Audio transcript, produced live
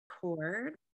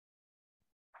record.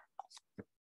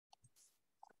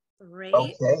 Great.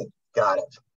 Okay, got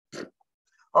it.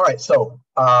 All right, so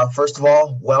first of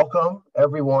all, welcome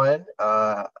everyone.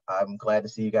 I'm glad to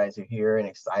see you guys are here and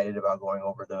excited about going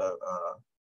over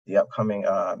the upcoming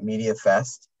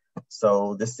MediaFest.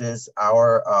 So this is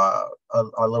our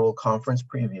little conference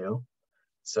preview.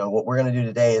 So what we're going to do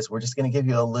today is we're just going to give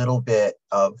you a little bit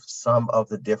of some of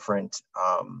the different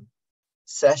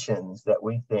sessions that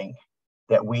we think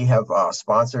that we have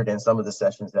sponsored, and some of the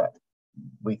sessions that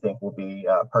we think will be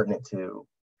pertinent to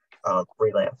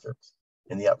freelancers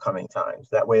in the upcoming times.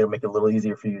 That way it'll make it a little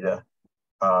easier for you to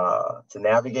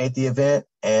navigate the event.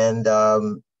 And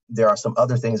there are some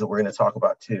other things that we're going to talk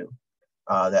about too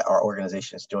that our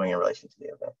organization is doing in relation to the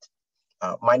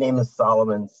event. My name is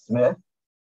Solomon Smith.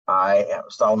 I am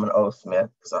Solomon O. Smith,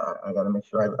 because I got to make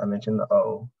sure I mention the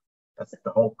O. That's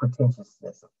the whole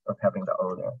pretentiousness of having the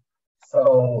O there.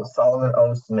 So Solomon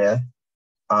O. Smith.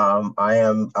 I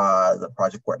am the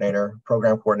project coordinator,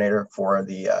 program coordinator for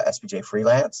the SPJ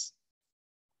Freelance.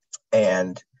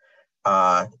 And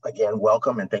again,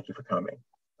 welcome and thank you for coming.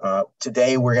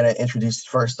 Today we're going to introduce,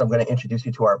 first I'm going to introduce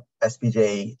you to our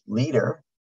SPJ leader,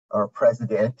 our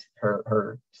president.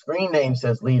 Her screen name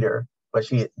says leader, but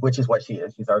which is what she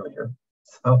is. She's our leader.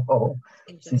 So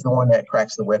she's the one that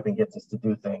cracks the whip and gets us to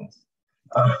do things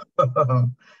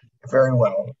very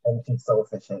well, and she's so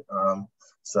efficient.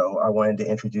 So I wanted to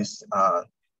introduce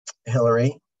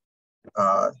Hillary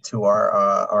to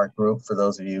our group. For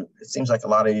those of you, it seems like a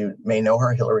lot of you may know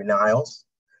her, Hillary Niles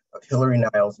of Hillary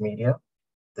Niles Media,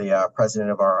 the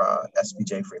president of our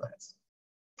SPJ Freelance.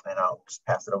 And I'll just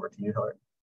pass it over to you, Hillary.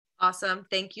 Awesome.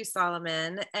 Thank you,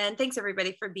 Solomon. And thanks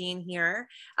everybody for being here.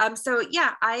 So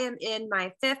yeah, I am in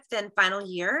my 5th and final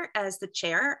year as the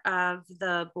chair of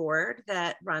the board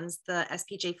that runs the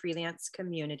SPJ Freelance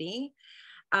community.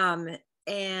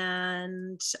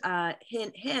 And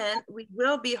hint, hint, we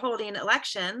will be holding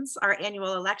elections, our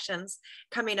annual elections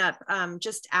coming up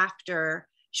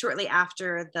shortly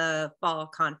after the fall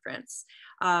conference.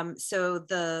 So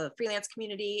the freelance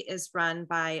community is run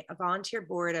by a volunteer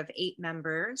board of 8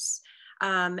 members.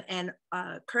 And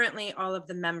currently all of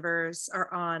the members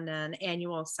are on an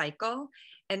annual cycle.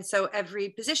 And so every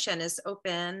position is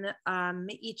open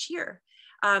each year.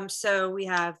 So we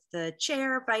have the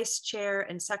chair, vice chair,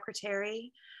 and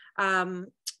secretary.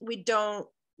 We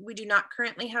do not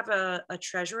currently have a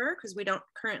treasurer because we don't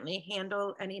currently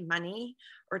handle any money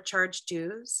or charge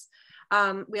dues.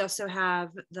 We also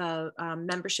have the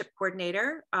membership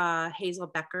coordinator, Hazel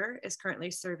Becker is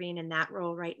currently serving in that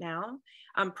role right now.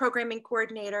 Programming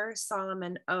coordinator,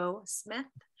 Solomon O. Smith.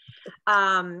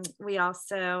 We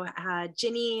also had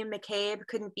Ginny McCabe,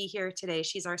 couldn't be here today.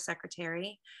 She's our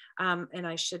secretary. And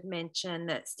I should mention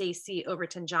that Stacy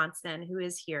Overton Johnson, who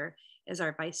is here, is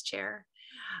our vice chair.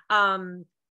 And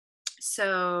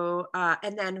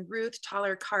then Ruth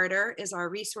Toller Carter is our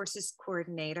resources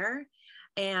coordinator,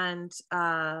 and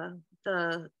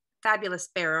the fabulous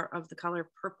bearer of the color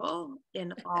purple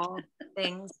in all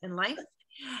things in life.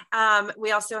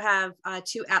 We also have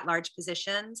 2 at-large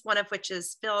positions, one of which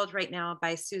is filled right now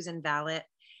by Susan Vallet,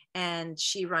 and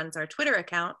she runs our Twitter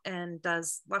account and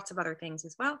does lots of other things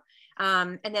as well.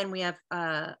 And then we have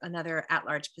another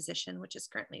at-large position, which is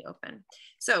currently open.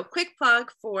 So quick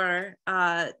plug for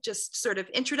just sort of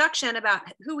introduction about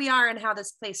who we are and how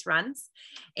this place runs,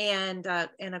 and a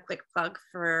quick plug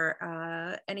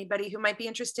for anybody who might be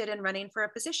interested in running for a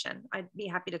position. I'd be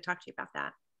happy to talk to you about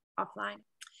that offline.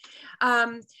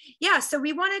 Yeah, so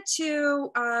we wanted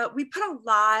to, we put a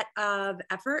lot of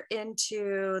effort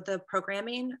into the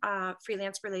programming,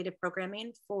 freelance related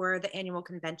programming for the annual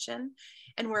convention.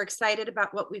 And we're excited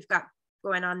about what we've got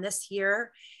going on this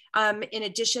year. In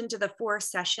addition to the 4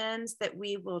 sessions that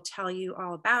we will tell you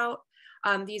all about,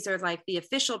 these are like the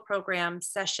official program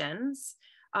sessions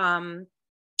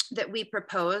that we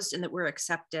proposed and that were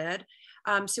accepted.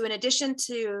 So in addition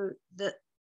to the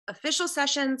official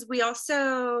sessions, we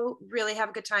also really have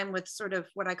a good time with sort of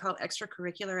what I call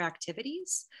extracurricular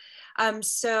activities.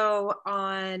 So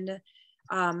on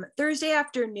Thursday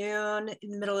afternoon,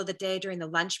 in the middle of the day during the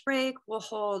lunch break, we'll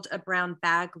hold a brown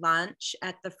bag lunch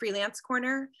at the Freelance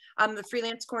Corner. The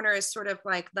Freelance Corner is sort of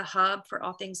like the hub for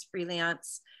all things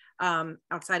freelance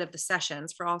outside of the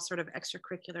sessions, for all sort of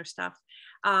extracurricular stuff.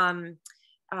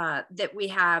 That we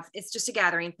have. It's just a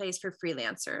gathering place for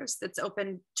freelancers that's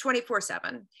open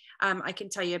 24/7. I can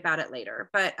tell you about it later,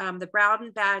 but the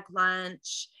brown bag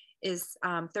lunch is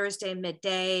Thursday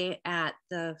midday at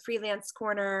the Freelance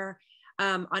Corner.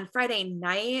 On Friday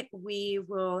night, we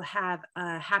will have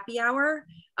a happy hour,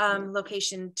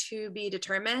 location to be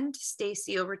determined.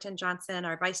 Stacy Overton Johnson,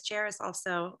 our vice chair, is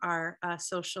also our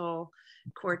social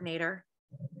coordinator.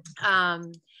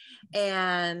 And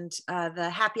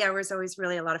the happy hour is always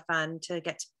really a lot of fun to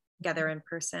get together in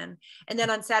person. And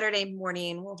then on Saturday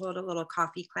morning, we'll hold a little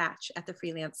coffee clatch at the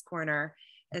Freelance Corner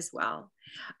as well.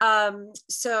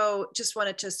 So just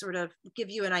wanted to sort of give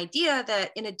you an idea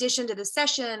that in addition to the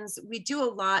sessions, we do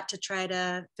a lot to try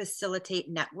to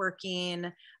facilitate networking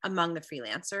among the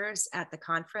freelancers at the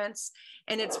conference.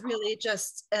 And it's really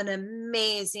just an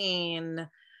amazing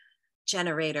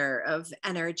generator of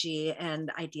energy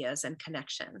and ideas and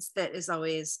connections that is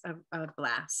always a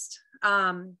blast.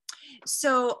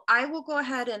 So I will go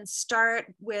ahead and start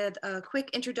with a quick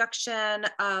introduction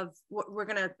of what we're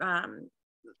going to,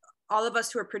 all of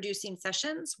us who are producing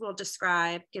sessions will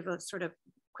give a sort of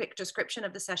quick description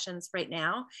of the sessions right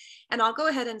now. And I'll go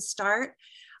ahead and start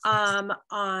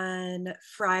on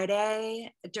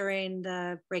Friday during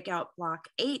the breakout block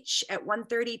H at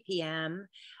 1:30 p.m.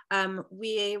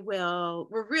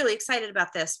 We're really excited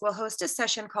about this. We'll host a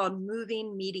session called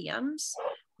Moving Mediums.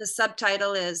 The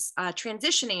subtitle is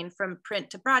transitioning from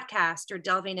print to broadcast or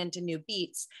delving into new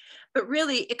beats. But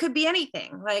really, it could be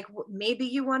anything. Like maybe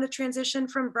you want to transition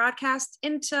from broadcast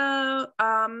into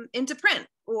print,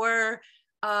 or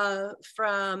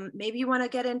from maybe you want to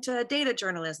get into data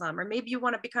journalism, or maybe you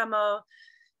want to become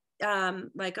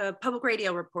like a public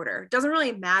radio reporter. It doesn't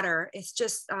really matter. It's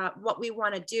just what we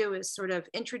want to do is sort of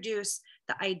introduce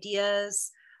the ideas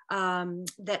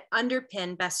that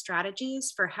underpin best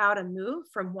strategies for how to move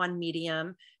from one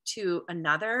medium to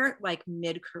another, like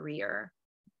mid-career.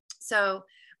 So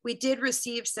we did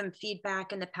receive some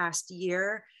feedback in the past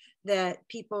year that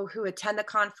people who attend the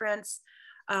conference,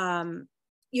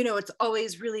 it's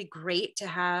always really great to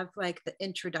have like the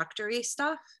introductory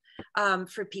stuff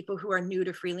for people who are new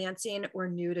to freelancing or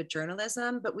new to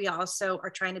journalism, but we also are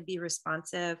trying to be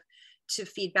responsive to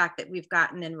feedback that we've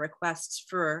gotten and requests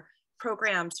for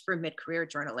programs for mid-career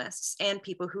journalists and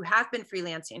people who have been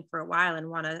freelancing for a while and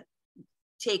want to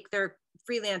take their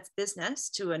freelance business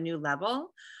to a new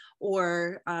level,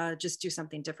 or just do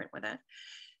something different with it.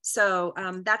 So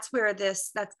that's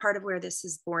part of where this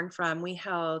is born from. We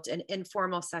held an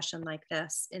informal session like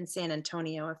this in San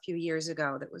Antonio a few years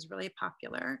ago that was really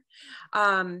popular.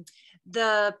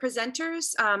 The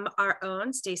presenters, our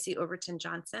own Stacy Overton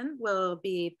Johnson, will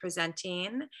be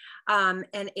presenting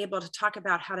and able to talk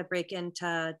about how to break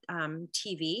into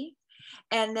TV.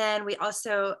 And then we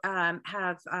also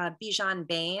have Bijan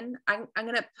Bain. I'm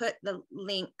going to put the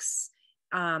links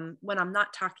when I'm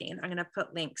not talking. I'm going to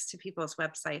put links to people's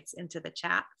websites into the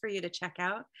chat for you to check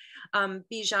out.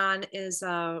 Bijan is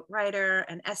a writer,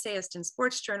 an essayist and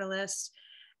sports journalist,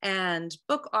 and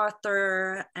book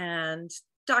author and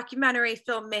documentary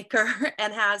filmmaker,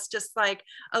 and has just like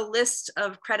a list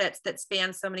of credits that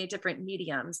span so many different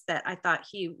mediums that I thought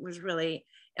he was really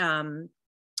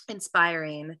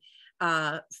inspiring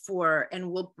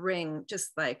and will bring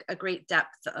just like a great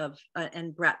depth of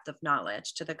and breadth of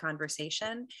knowledge to the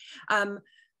conversation.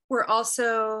 We're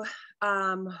also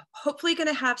hopefully going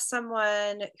to have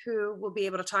someone who will be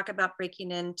able to talk about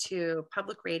breaking into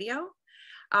public radio.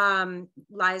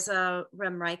 Liza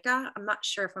Remreika, I'm not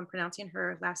sure if I'm pronouncing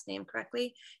her last name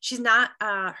correctly. She's not,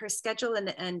 her schedule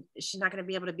and she's not going to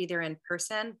be able to be there in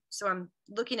person. So I'm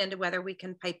looking into whether we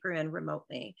can pipe her in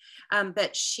remotely.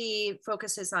 But she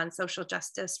focuses on social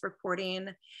justice reporting,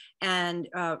 and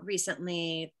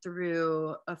recently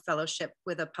through a fellowship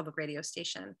with a public radio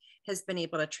station has been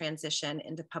able to transition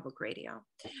into public radio.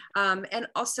 And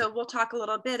also we'll talk a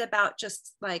little bit about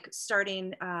just like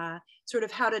starting sort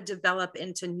of how to develop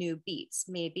into new beats.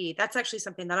 Maybe that's actually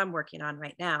something that I'm working on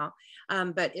right now.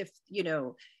 But if,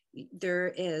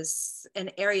 there is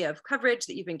an area of coverage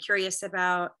that you've been curious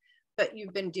about, but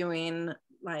you've been doing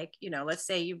like, let's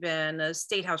say you've been a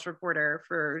State House reporter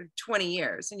for 20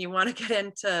 years and you want to get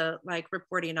into like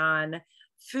reporting on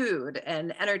food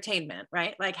and entertainment,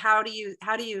 right? Like how do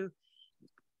you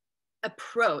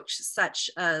approach such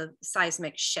a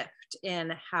seismic shift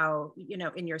in how,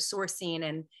 in your sourcing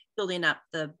and building up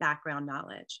the background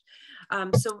knowledge.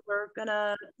 So we're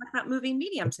gonna talk about moving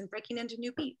mediums and breaking into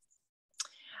new beats.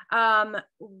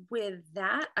 With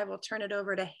that, I will turn it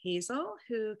over to Hazel,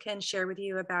 who can share with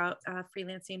you about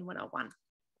Freelancing 101.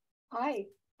 Hi,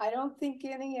 I don't think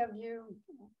any of you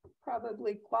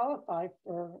probably qualify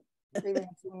for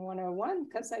Freelancing 101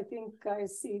 because I think I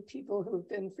see people who've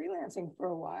been freelancing for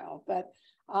a while, but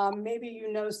maybe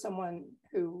you know someone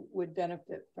who would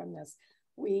benefit from this.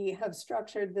 We have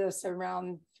structured this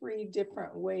around 3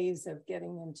 different ways of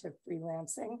getting into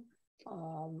freelancing.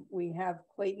 We have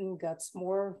Clayton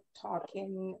Gutsmore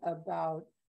talking about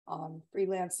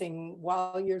freelancing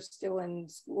while you're still in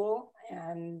school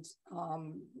and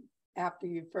after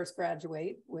you first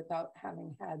graduate without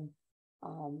having had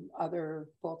other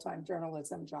full-time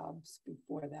journalism jobs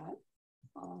before that.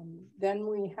 Then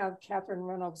we have Catherine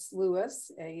Reynolds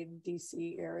Lewis, a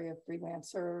DC area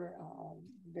freelancer,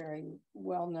 very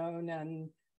well known and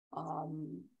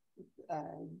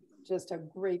just a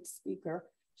great speaker.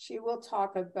 She will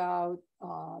talk about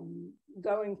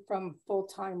going from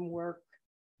full-time work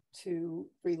to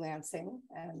freelancing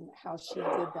and how she did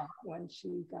that when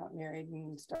she got married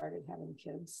and started having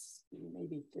kids,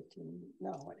 maybe 15,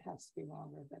 no, it has to be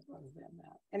longer than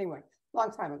that. Anyway, long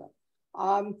time ago.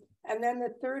 And then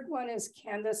the third one is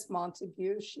Candace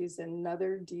Montague. She's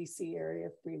another DC area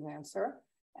freelancer,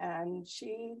 and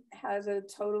she has a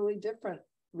totally different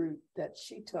route that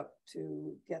she took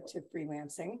to get to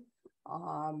freelancing.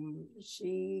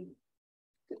 She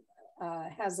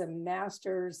has a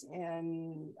master's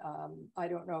in, I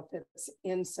don't know if it's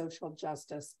in social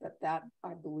justice, but that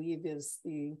I believe is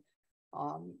the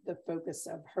focus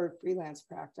of her freelance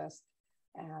practice.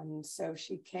 And so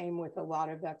she came with a lot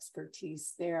of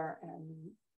expertise there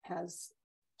and has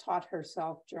taught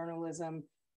herself journalism.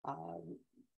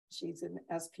 She's an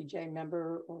SPJ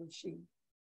member, or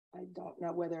I don't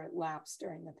know whether it lapsed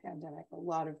during the pandemic. A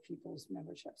lot of people's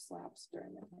memberships lapsed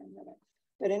during the pandemic.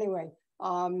 But anyway,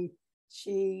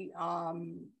 she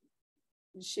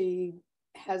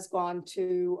has gone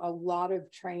to a lot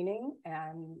of training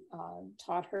and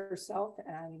taught herself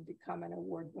and become an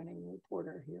award-winning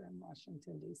reporter here in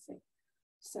Washington, D.C.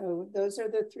 So those are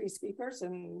the three speakers,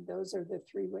 and those are the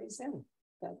three ways in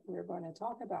that we're going to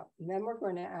talk about. And then we're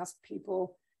going to ask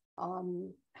people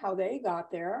how they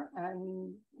got there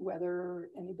and whether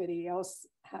anybody else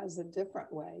has a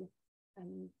different way,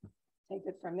 and take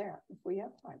it from there if we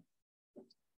have time.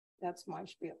 That's my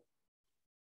spiel.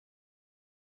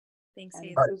 Thanks, And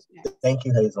Hazel. who's next? Thank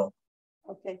you, Hazel.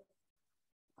 Okay,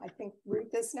 I think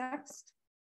Ruth is next.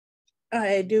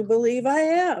 I do believe I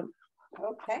am.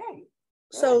 Okay.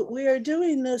 So good. we are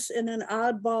doing this in an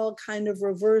oddball kind of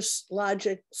reverse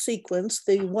logic sequence.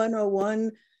 The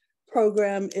 101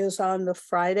 program is on the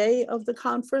Friday of the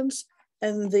conference,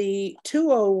 and the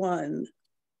 201,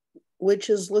 which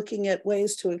is looking at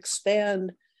ways to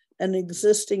expand an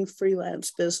existing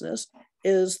freelance business,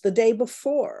 is the day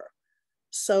before.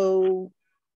 So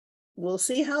we'll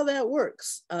see how that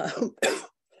works.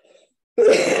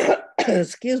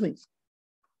 Excuse me.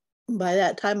 By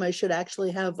that time, I should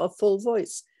actually have a full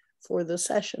voice for the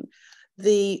session.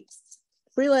 The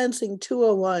Freelancing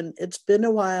 201, it's been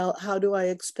a while. How do I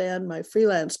expand my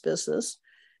freelance business?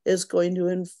 Is going to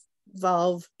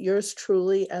involve yours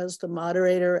truly as the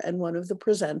moderator and one of the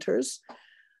presenters,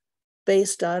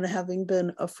 based on having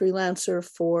been a freelancer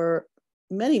for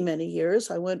many, many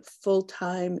years. I went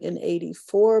full-time in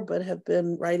 '84, but have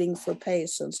been writing for pay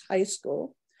since high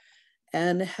school,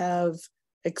 and have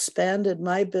expanded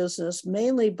my business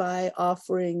mainly by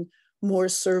offering more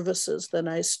services than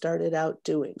I started out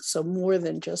doing. So more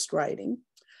than just writing.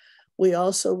 We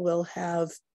also will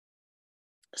have,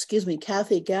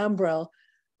 Kathy Gambrell,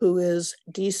 who is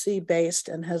DC based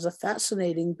and has a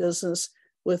fascinating business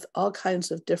with all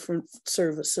kinds of different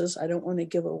services. I don't want to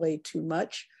give away too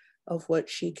much of what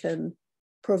she can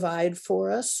provide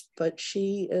for us, but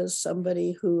she is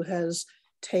somebody who has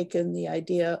taken the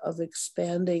idea of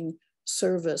expanding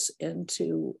service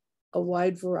into a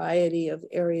wide variety of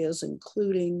areas,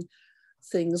 including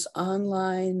things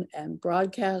online and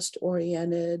broadcast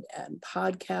oriented and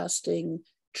podcasting,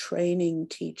 training,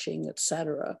 teaching,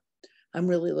 etc. I'm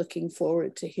really looking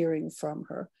forward to hearing from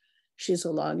her. She's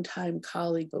a longtime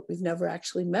colleague, but we've never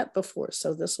actually met before,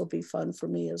 so this will be fun for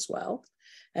me as well.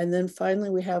 And then finally,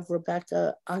 we have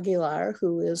Rebecca Aguilar,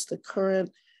 who is the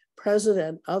current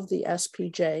president of the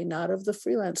SPJ, not of the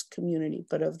freelance community,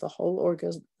 but of the whole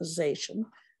organization.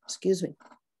 Excuse me.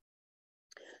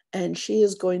 And she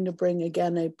is going to bring,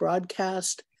 again, a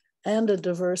broadcast and a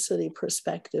diversity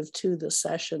perspective to the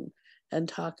session and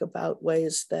talk about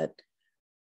ways that,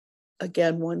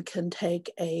 again, one can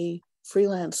take a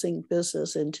freelancing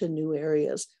business into new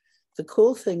areas. The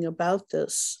cool thing about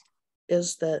this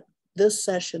is that this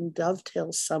session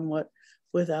dovetails somewhat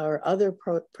with our other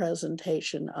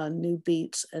presentation on new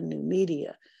beats and new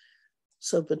media.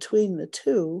 So between the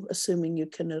two, assuming you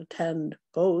can attend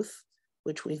both,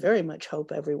 which we very much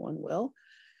hope everyone will,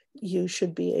 you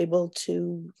should be able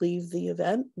to leave the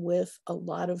event with a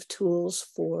lot of tools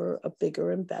for a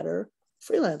bigger and better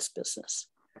freelance business.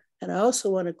 And I also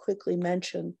want to quickly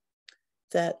mention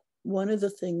that one of the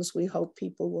things we hope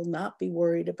people will not be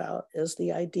worried about is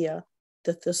the idea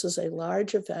that this is a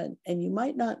large event and you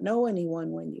might not know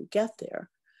anyone when you get there.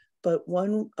 But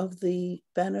one of the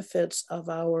benefits of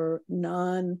our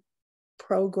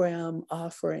non-program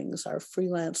offerings, our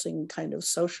freelancing kind of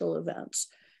social events,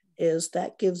 is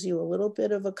that gives you a little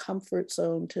bit of a comfort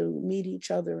zone to meet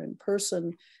each other in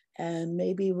person and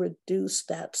maybe reduce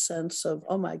that sense of,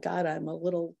 oh my God, I'm a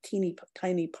little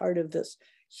tiny part of this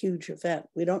huge event.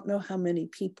 We don't know how many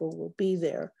people will be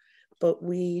there, but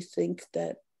we think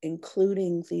that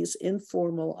including these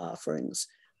informal offerings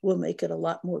will make it a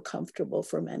lot more comfortable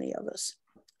for many of us.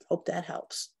 Hope that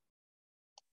helps.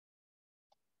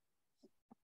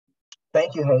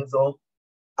 Thank you, Hazel.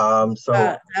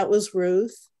 That was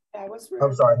Ruth. That was Ruth.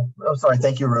 I'm sorry.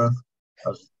 Thank you, Ruth. I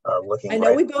was looking. I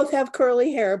know we both have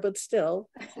curly hair, but still.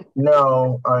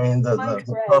 No, I mean the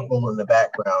purple in the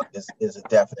background is a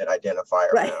definite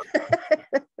identifier. Right.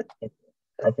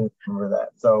 I can remember that.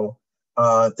 So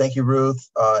thank you,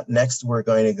 Ruth. Next, we're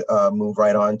going to move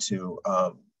right on to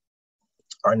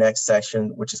our next session,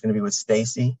 which is going to be with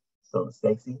Stacy. So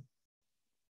Stacy.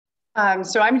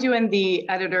 So I'm doing the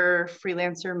editor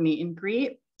freelancer meet and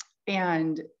greet,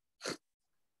 and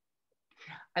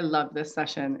I love this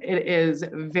session. It is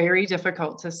very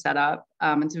difficult to set up.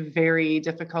 It's very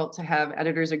difficult to have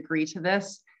editors agree to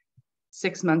this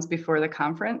 6 months before the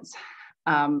conference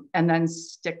and then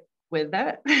stick with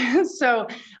it. So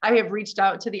I have reached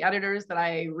out to the editors that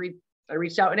I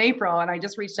reached out in April, and I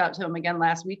just reached out to them again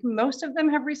last week. Most of them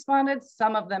have responded,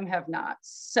 some of them have not.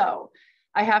 So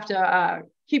I have to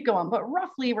keep going, but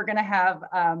roughly we're gonna have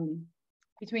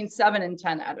between 7 and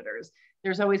 10 editors.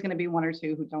 There's always gonna be 1 or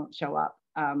 2 who don't show up.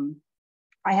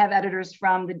 I have editors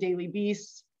from the Daily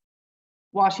Beast,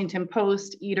 Washington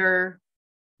Post, Eater,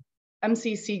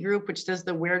 MCC Group, which does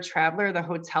the Where Traveler, the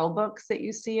hotel books that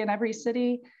you see in every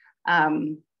city,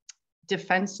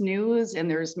 Defense News,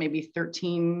 and there's maybe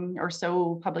 13 or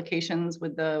so publications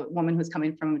with the woman who's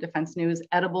coming from Defense News,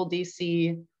 Edible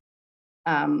DC.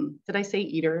 Did I say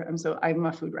Eater? I'm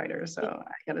a food writer, so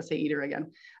I gotta say Eater again.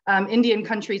 Indian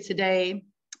Country Today,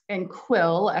 and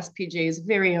Quill, SPJ's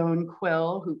very own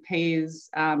Quill, who pays,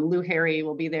 Lou Harry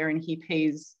will be there, and he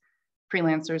pays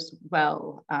freelancers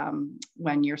well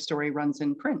when your story runs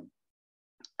in print.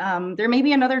 There may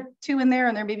be another 2 in there,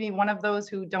 and there may be 1 of those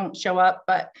who don't show up,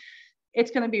 but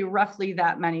it's gonna be roughly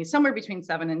that many, somewhere between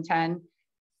 7 and 10.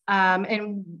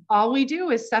 And all we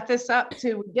do is set this up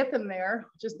to get them there,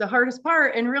 which is the hardest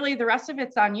part, and really the rest of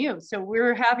it's on you. So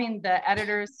we're having the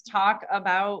editors talk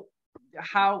about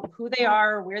who they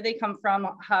are, where they come from,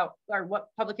 or what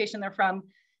publication they're from,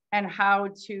 and how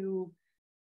to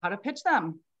pitch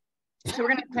them. So we're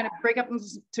going to kind of break up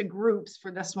into groups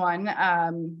for this one,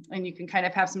 and you can kind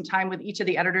of have some time with each of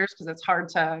the editors, because it's hard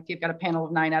to, if you've got a panel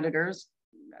of 9 editors,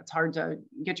 it's hard to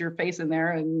get your face in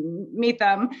there and meet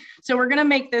them. So we're going to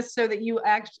make this so that you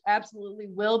absolutely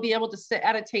will be able to sit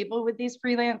at a table with these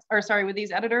with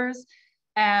these editors,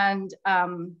 and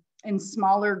in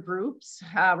smaller groups.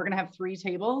 We're going to have 3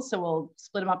 tables, so we'll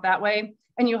split them up that way.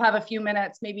 And you'll have a few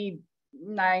minutes, maybe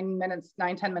 9,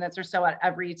 10 minutes or so at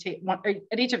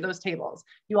at each of those tables.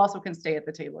 You also can stay at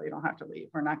the table. You don't have to leave.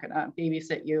 We're not going to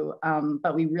babysit you,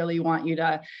 but we really want you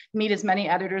to meet as many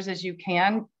editors as you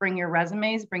can. Bring your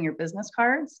resumes, bring your business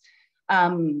cards.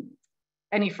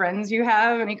 Any friends you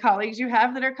have, any colleagues you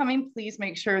have that are coming, please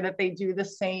make sure that they do the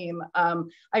same.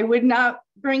 I would not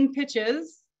bring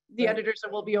pitches. The editors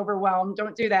will be overwhelmed.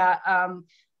 Don't do that.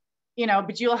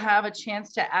 But you'll have a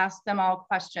chance to ask them all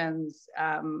questions.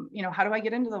 How do I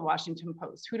get into the Washington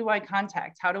Post? Who do I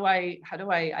contact? How do I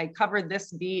cover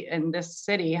this beat in this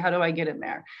city? How do I get in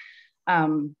there?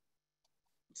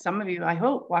 Some of you, I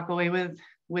hope, walk away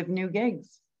with new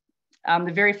gigs.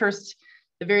 The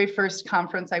very first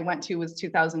conference I went to was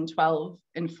 2012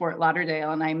 in Fort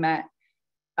Lauderdale, and I met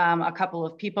a couple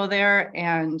of people there,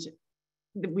 and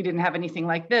we didn't have anything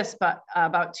like this, but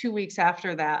about 2 weeks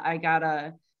after that, I got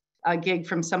a gig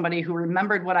from somebody who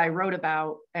remembered what I wrote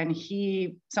about, and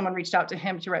someone reached out to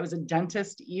him to write, it was a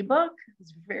dentist ebook. It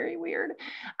was very weird.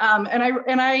 And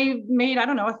I made, I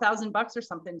don't know, $1,000 or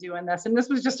something doing this. And this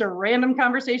was just a random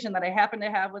conversation that I happened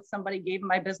to have with somebody, gave him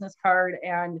my business card,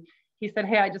 and he said,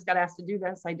 hey, I just got asked to do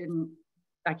this.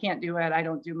 I can't do it. I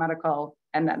don't do medical.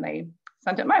 And then they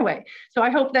sent it my way. So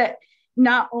I hope that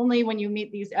not only when you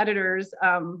meet these editors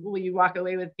will you walk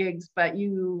away with gigs, but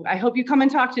I hope you come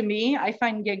and talk to me. I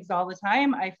find gigs all the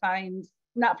time. I find,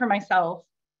 not for myself,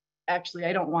 actually,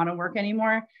 I don't want to work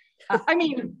anymore.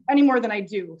 Any more than I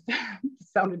do.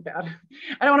 Sounded bad.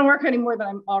 I don't want to work any more than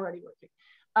I'm already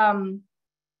working.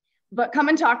 But come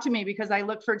and talk to me, because I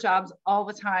look for jobs all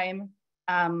the time.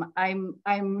 I'm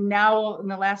now, in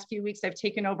the last few weeks, I've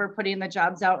taken over putting the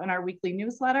jobs out in our weekly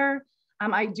newsletter.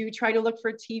 I do try to look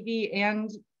for TV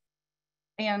and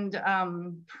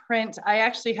print. I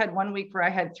actually had one week where I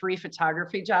had 3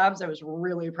 photography jobs. I was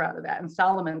really proud of that. And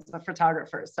Solomon's a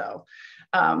photographer, so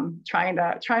trying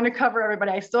to cover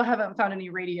everybody. I still haven't found any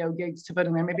radio gigs to put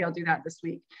in there. Maybe I'll do that this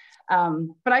week.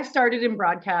 But I started in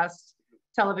broadcast,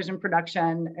 television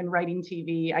production, and writing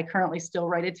TV. I currently still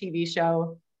write a TV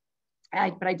show.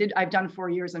 But I've done 4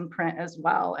 years in print as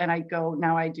well. And I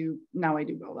do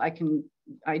both.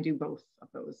 I do both of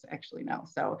those actually now.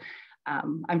 So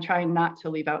I'm trying not to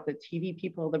leave out the TV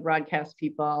people, the broadcast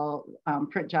people.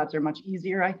 Print jobs are much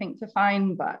easier, I think, to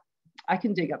find, but I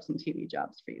can dig up some TV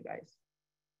jobs for you guys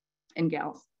and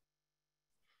gals.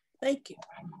 Thank you.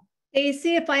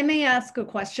 Stacey, if I may ask a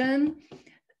question,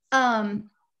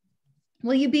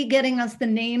 will you be getting us the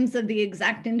names of the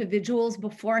exact individuals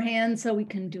beforehand so we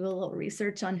can do a little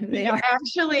research on who they are?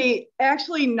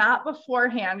 Actually not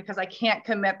beforehand, because I can't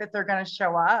commit that they're going to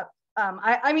show up.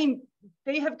 I mean,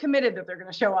 they have committed that they're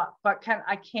going to show up, but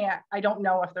I don't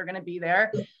know if they're going to be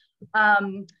there.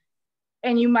 And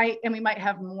we might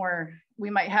have more. We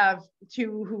might have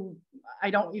 2 who I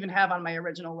don't even have on my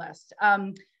original list.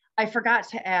 I forgot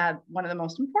to add, one of the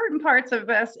most important parts of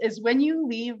this is when you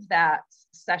leave that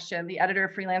session, the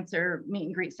editor freelancer meet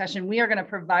and greet session, we are going to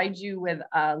provide you with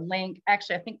a link.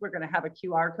 Actually, I think we're going to have a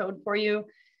QR code for you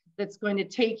that's going to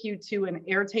take you to an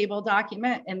Airtable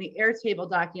document. And the Airtable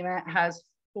document has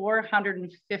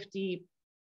 450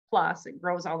 plus, it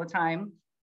grows all the time,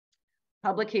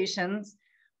 publications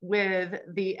with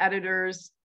the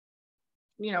editors,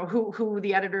 you know, who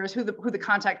the editors, who the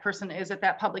contact person is at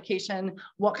that publication,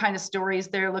 what kind of stories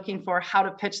they're looking for, how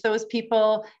to pitch those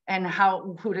people, and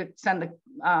who to send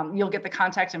you'll get the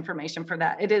contact information for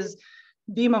that. It is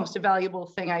the most valuable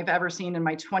thing I've ever seen in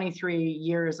my 23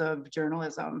 years of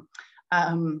journalism.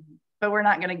 But we're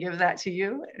not going to give that to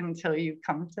you until you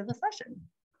come to the session.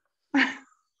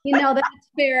 You know, that's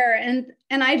fair. And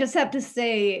I just have to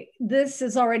say, this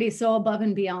is already so above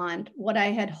and beyond what I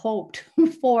had hoped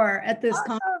for at this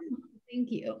conference.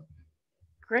 Thank you.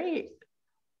 Great.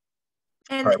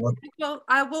 And right, well, well,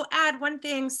 I will add one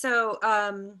thing. So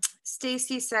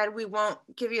Stacey said we won't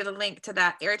give you the link to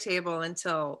that Airtable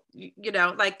until, you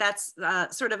know, like that's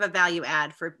sort of a value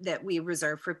add that we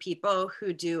reserve for people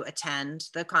who do attend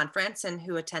the conference and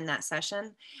who attend that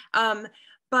session.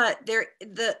 But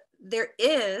there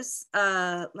is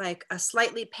like a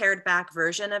slightly pared back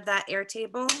version of that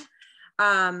Airtable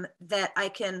that I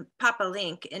can pop a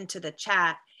link into the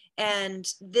chat. And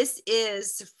this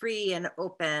is free and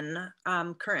open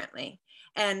currently,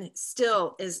 and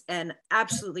still is an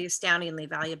absolutely astoundingly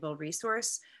valuable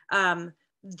resource.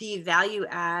 The value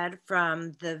add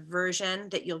from the version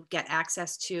that you'll get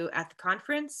access to at the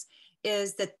conference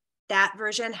is that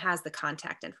version has the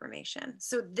contact information.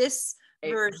 So this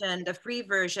version, the free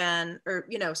version, or,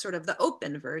 you know, sort of the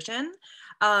open version,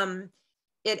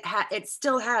 it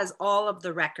still has all of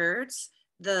the records,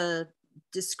 the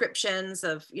descriptions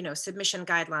of, you know, submission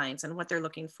guidelines and what they're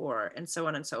looking for and so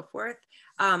on and so forth.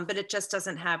 But it just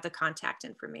doesn't have the contact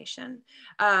information.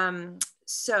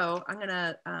 So I'm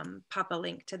gonna pop a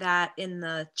link to that in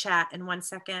the chat in 1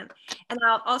 second. And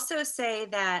I'll also say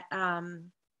that,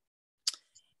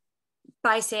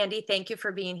 bye Sandy, thank you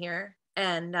for being here.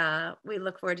 And we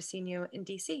look forward to seeing you in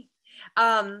DC.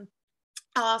 I'll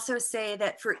also say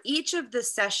that for each of the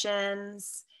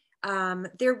sessions,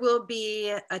 there will be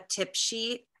a tip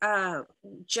sheet.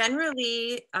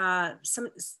 Generally,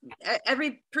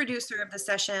 every producer of the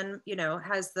session, you know,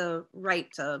 has the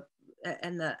right to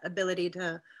and the ability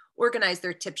to organize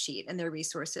their tip sheet and their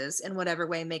resources in whatever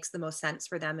way makes the most sense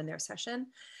for them in their session.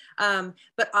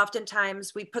 But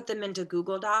oftentimes we put them into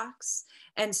Google Docs,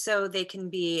 and so they can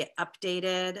be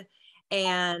updated,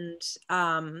 and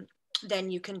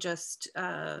then you can just,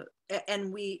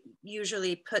 and we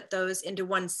usually put those into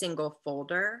one single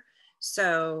folder.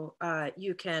 So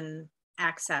you can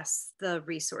access the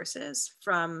resources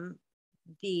from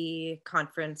the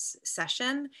conference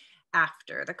session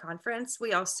after the conference.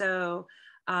 We also,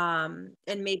 and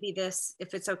maybe this,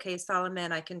 if it's okay,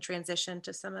 Solomon, I can transition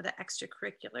to some of the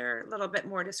extracurricular, a little bit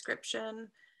more description.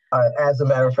 As a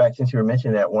matter of fact, since you were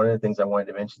mentioning that, one of the things I wanted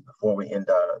to mention before we end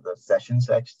the session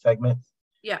segment,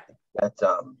 yeah, that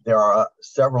there are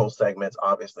several segments,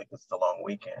 obviously, because it's a long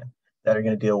weekend, that are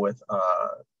going to deal with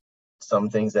some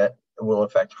things that will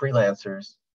affect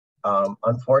freelancers.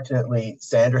 Unfortunately,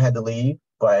 Sandra had to leave,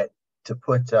 but to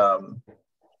put,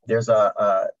 there's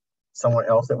someone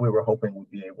else that we were hoping would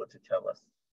be able to tell us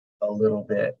a little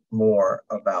bit more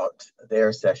about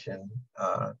their session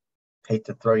hate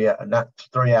to throw you, not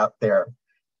throw you out there,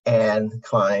 Anne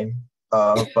Klein,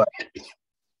 but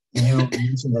you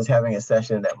mentioned as having a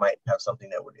session that might have something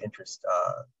that would interest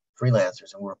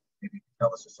freelancers, and maybe you can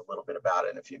tell us just a little bit about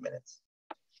it in a few minutes.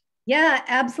 Yeah,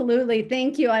 absolutely.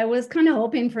 Thank you. I was kind of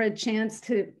hoping for a chance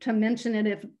to mention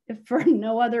it if for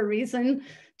no other reason,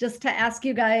 just to ask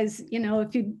you guys, you know,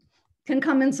 if you can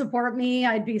come and support me,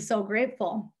 I'd be so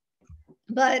grateful.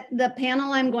 But the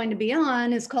panel I'm going to be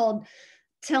on is called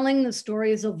Telling the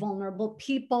Stories of Vulnerable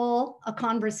People, a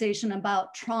conversation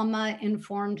about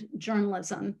trauma-informed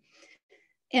journalism.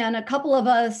 And a couple of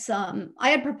us, I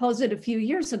had proposed it a few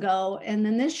years ago, and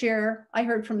then this year I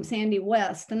heard from Sandy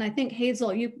West, and I think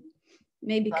Hazel, you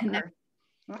maybe connected.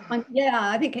 Yeah,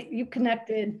 I think you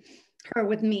connected her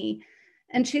with me.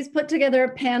 And she's put together a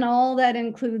panel that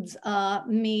includes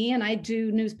me, and I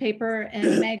do newspaper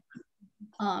and mag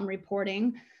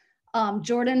reporting.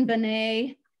 Jordan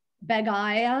Benet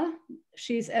Bagaya,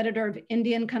 she's editor of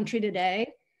Indian Country Today.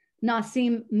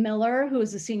 Nasim Miller, who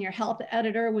is a senior health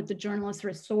editor with the Journalist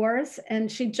Resource.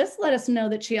 And she just let us know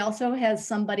that she also has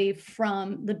somebody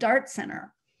from the Dart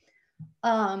Center.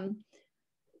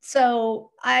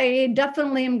 So I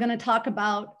definitely am going to talk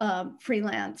about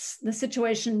freelance, the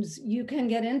situations you can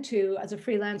get into as a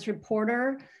freelance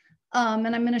reporter. And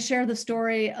I'm going to share the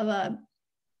story of a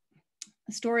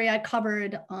story I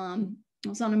covered. It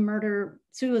was on a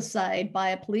murder-suicide by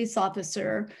a police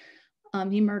officer.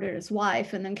 He murdered his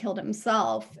wife and then killed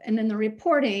himself. And in the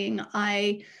reporting,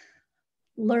 I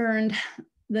learned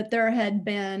that there had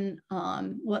been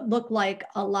what looked like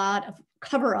a lot of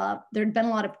cover-up. There'd been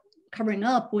a lot of covering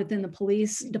up within the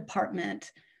police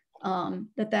department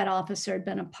that officer had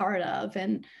been a part of.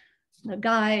 And the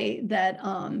guy that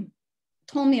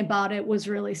told me about it was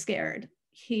really scared.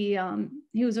 He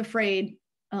was afraid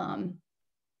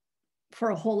for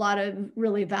a whole lot of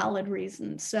really valid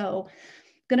reasons. So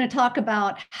I'm going to talk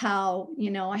about how,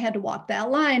 you know, I had to walk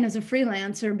that line as a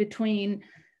freelancer between,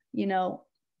 you know,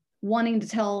 wanting to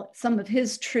tell some of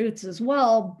his truths as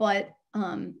well, but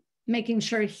making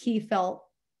sure he felt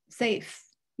safe,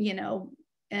 you know,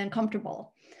 and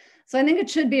comfortable. So I think it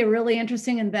should be a really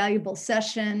interesting and valuable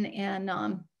session,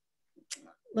 and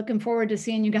looking forward to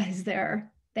seeing you guys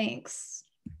there. Thanks.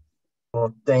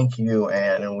 Well, thank you,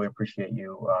 Anne, and we appreciate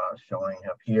you showing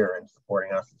up here and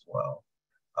supporting us as well.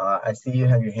 I see you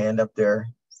have your hand up there,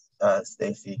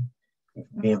 Stacy,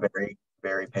 being very,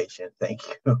 very patient. Thank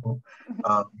you.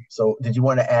 So did you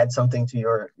want to add something to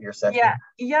your session?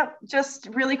 Yeah, just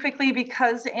really quickly,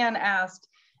 because Anne asked,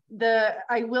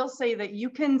 I will say that you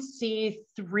can see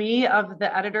 3 of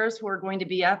the editors who are going to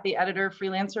be at the editor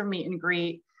freelancer meet and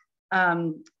greet.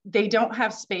 They don't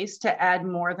have space to add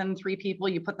more than 3 people.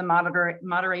 You put the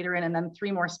moderator in and then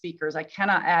 3 more speakers. I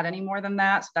cannot add any more than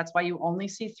that. So that's why you only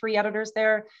see 3 editors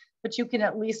there. But you can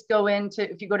at least go into,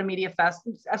 if you go to MediaFest,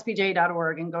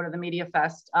 SPJ.org, and go to the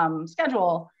MediaFest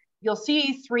schedule, you'll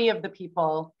see 3 of the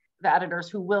people, the editors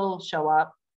who will show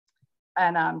up.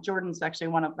 And Jordan's actually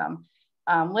one of them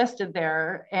listed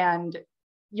there. And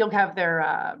you'll have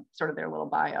their sort of their little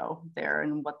bio there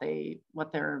and what they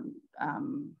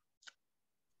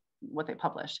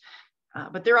publish.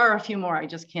 But there are a few more. I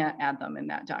just can't add them in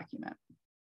that document.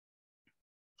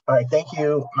 All right, thank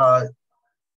you. I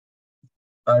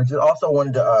just also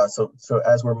wanted to, so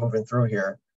as we're moving through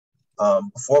here,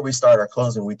 before we start our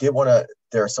closing, we did want to,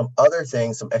 there are some other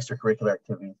things, some extracurricular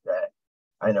activities that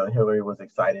I know Hillary was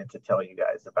excited to tell you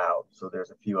guys about. So there's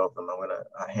a few of them. I'm gonna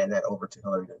hand that over to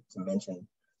Hillary to mention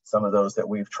some of those that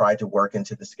we've tried to work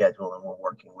into the schedule and we're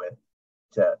working with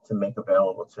to make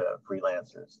available to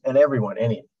freelancers and everyone,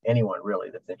 anyone really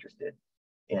that's interested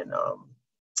in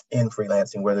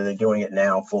freelancing, whether they're doing it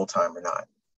now full-time or not.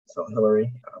 So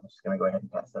Hillary, I'm just gonna go ahead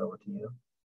and pass that over to you.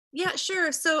 Yeah,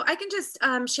 sure. So I can just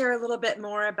share a little bit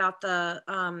more about the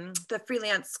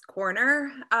Freelance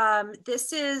Corner.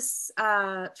 This is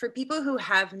for people who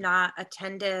have not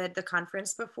attended the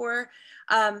conference before.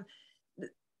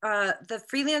 The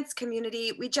freelance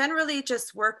community, we generally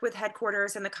just work with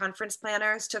headquarters and the conference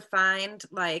planners to find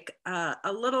like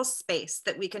a little space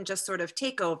that we can just sort of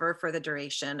take over for the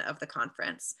duration of the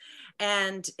conference.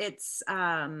 And it's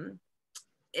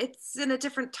in a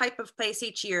different type of place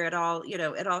each year. It all, you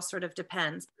know, it all sort of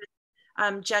depends.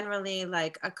 Generally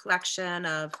like a collection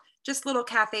of just little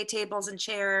cafe tables and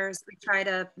chairs. We try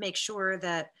to make sure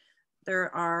that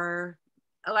there are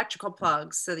electrical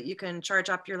plugs so that you can charge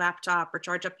up your laptop or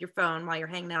charge up your phone while you're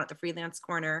hanging out at the Freelance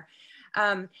Corner.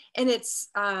 And it's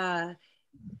the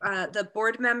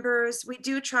board members, we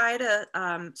do try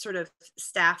to sort of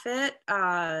staff it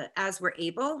as we're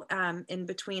able in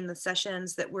between the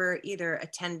sessions that we're either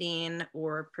attending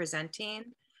or presenting.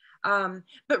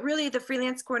 But really the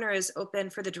Freelance Corner is open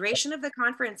for the duration of the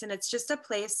conference, and it's just a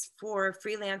place for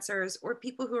freelancers or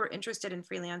people who are interested in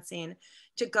freelancing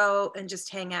to go and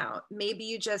just hang out. Maybe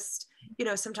you just, you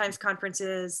know, sometimes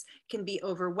conferences can be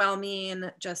overwhelming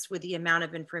just with the amount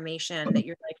of information that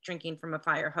you're like drinking from a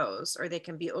fire hose, or they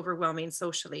can be overwhelming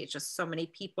socially, just so many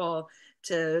people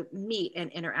to meet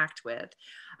and interact with.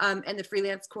 And the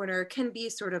Freelance Corner can be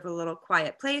sort of a little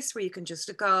quiet place where you can just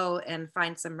go and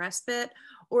find some respite,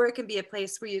 or it can be a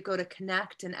place where you go to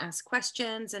connect and ask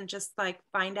questions and just like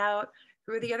find out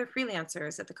who are the other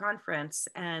freelancers at the conference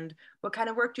and what kind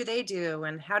of work do they do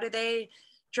and how do they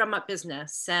drum up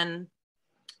business, and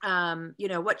you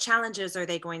know, what challenges are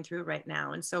they going through right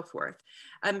now, and so forth.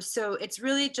 So it's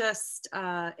really just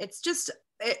it's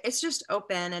just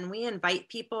open, and we invite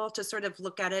people to sort of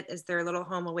look at it as their little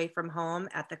home away from home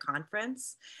at the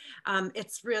conference.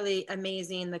 It's really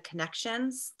amazing the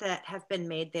connections that have been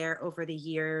made there over the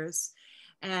years.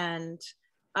 And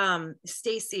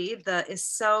Stacy is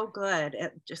so good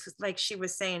at, just like she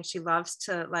was saying, she loves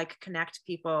to like connect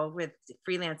people with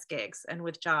freelance gigs and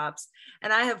with jobs.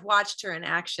 And I have watched her in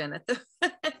action at the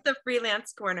at the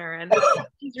Freelance Corner, and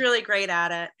she's really great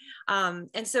at it.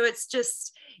 And so it's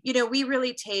just, you know, we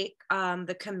really take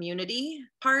the community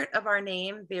part of our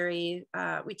name very,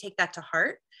 we take that to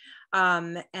heart.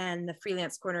 And the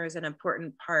Freelance Corner is an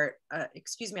important part,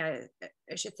 excuse me, I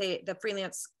should say the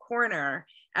Freelance Corner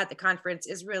at the conference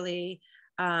is really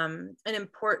an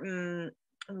important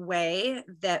way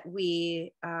that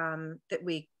we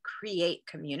create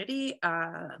community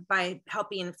by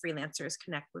helping freelancers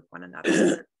connect with one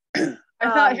another. I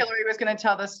thought Hillary was going to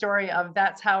tell the story of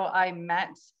that's how I met.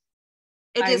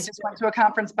 I just went to a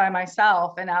conference by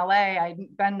myself in LA. I'd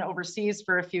been overseas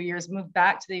for a few years, moved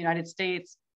back to the United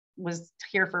States, was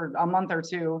here for a month or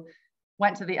two,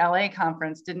 went to the LA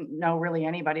conference, didn't know really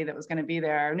anybody that was going to be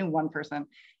there. I knew one person.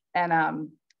 And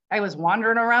I was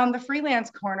wandering around the Freelance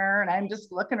Corner, and I'm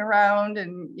just looking around,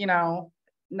 and, you know,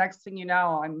 next thing you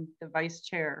know, I'm the vice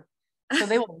chair. So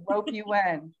they will rope you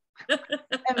in.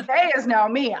 And they is now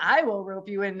me. I will rope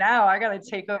you in now. I got to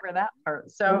take over that part.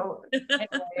 So anyway,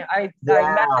 I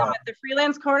met them at the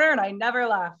Freelance Corner, and I never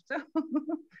left. That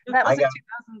was in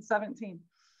 2017.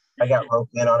 I got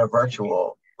roped in on a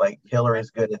virtual. Like, Hillary's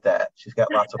good at that. She's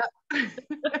got lots of.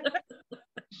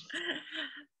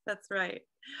 That's right.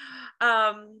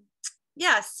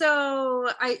 Yeah, so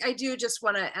I do just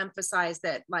want to emphasize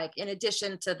that, like, in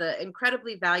addition to the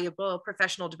incredibly valuable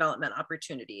professional development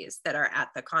opportunities that are at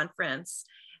the conference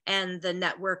and the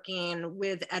networking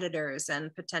with editors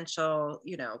and potential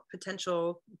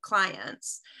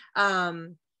clients,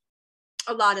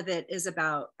 a lot of it is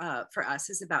about, for us,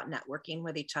 is about networking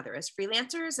with each other as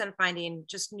freelancers and finding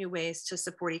just new ways to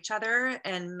support each other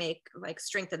and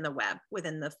strengthen the web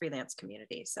within the freelance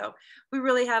community. So we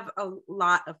really have a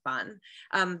lot of fun.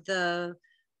 The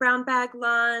brown bag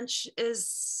lunch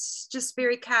is just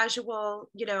very casual.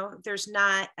 You know, there's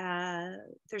not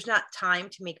time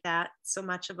to make that so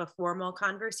much of a formal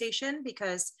conversation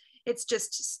because it's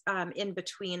just in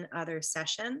between other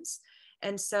sessions.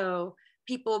 And so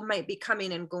people might be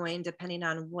coming and going depending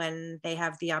on when they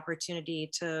have the opportunity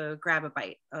to grab a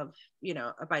bite of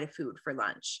food for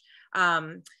lunch.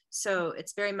 So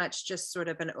it's very much just sort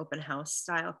of an open house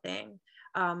style thing.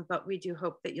 But we do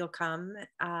hope that you'll come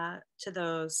to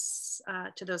those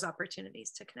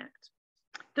opportunities to connect.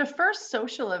 The first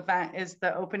social event is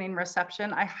the opening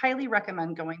reception. I highly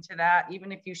recommend going to that,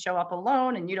 even if you show up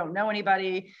alone and you don't know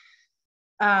anybody.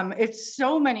 It's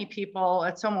so many people,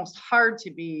 it's almost hard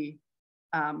to be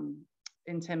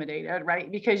intimidated,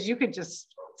 right? Because you could just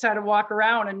try to walk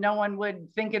around and no one would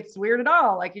think it's weird at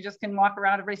all. Like, you just can walk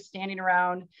around, everybody's standing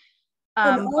around.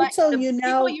 And also,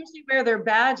 people usually wear their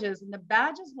badges, and the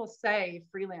badges will say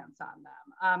freelance on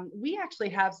them. We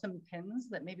actually have some pins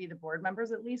that maybe the board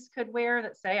members at least could wear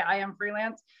that say I am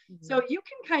freelance. Mm-hmm. So you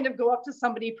can kind of go up to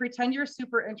somebody, pretend you're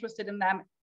super interested in them,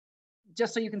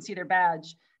 just so you can see their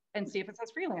badge and see if it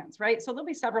says freelance, right? So there'll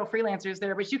be several freelancers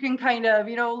there, but you can kind of,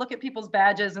 look at people's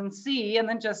badges and see, and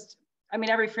then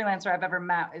every freelancer I've ever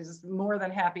met is more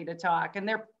than happy to talk, and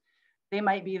they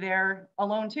might be there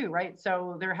alone too, right?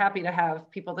 So they're happy to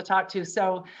have people to talk to.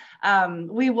 So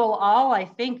we will all, I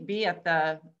think,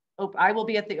 I will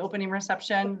be at the opening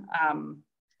reception.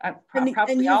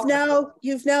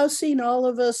 You've now seen all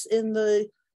of us in the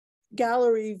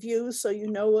gallery view, so you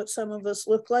know what some of us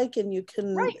look like, and you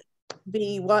can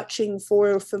be watching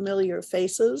for familiar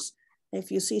faces. If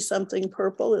you see something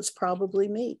purple, it's probably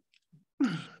me.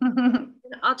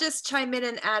 I'll just chime in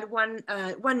and add one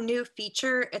new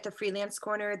feature at the Freelance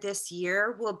Corner this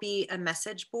year will be a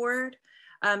message board.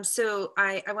 So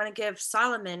I want to give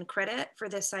Solomon credit for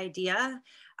this idea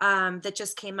that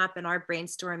just came up in our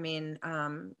brainstorming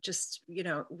just,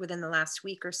 within the last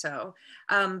week or so.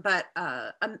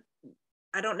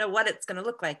 I don't know what it's going to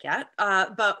look like yet,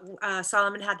 but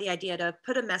Solomon had the idea to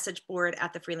put a message board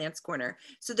at the Freelance Corner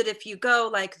so that if you go,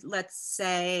 like, let's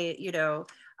say,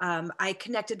 I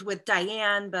connected with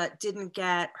Diane, but didn't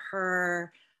get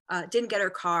her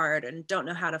card and don't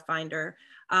know how to find her.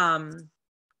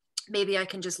 Maybe I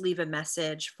can just leave a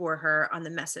message for her on the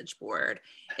message board.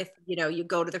 If you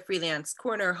go to the Freelance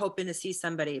Corner hoping to see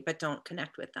somebody but don't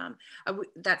connect with them,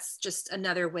 that's just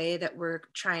another way that we're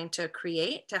trying to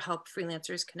create to help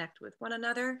freelancers connect with one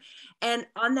another. And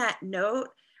on that note,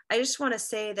 I just want to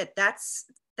say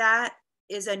that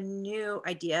is a new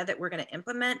idea that we're going to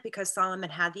implement because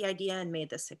Solomon had the idea and made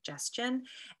the suggestion.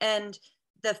 And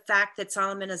the fact that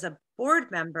Solomon is a board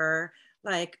member,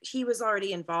 like, he was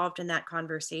already involved in that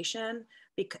conversation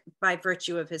by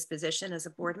virtue of his position as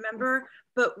a board member,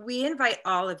 but we invite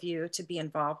all of you to be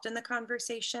involved in the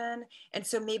conversation. And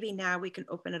so maybe now we can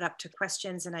open it up to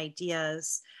questions and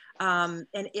ideas. And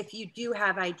if you do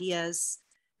have ideas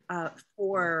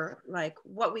for like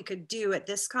what we could do at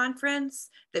this conference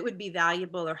that would be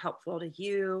valuable or helpful to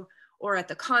you, or at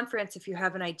the conference, if you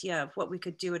have an idea of what we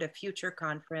could do at a future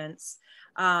conference,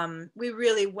 we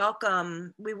really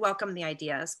welcome the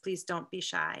ideas. Please don't be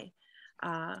shy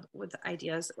with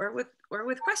ideas or with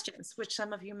questions, which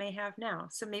some of you may have now.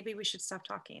 So maybe we should stop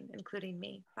talking, including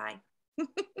me. Bye.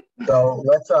 So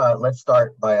let's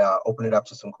start by opening it up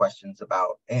to some questions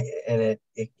about the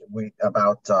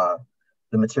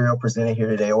material presented here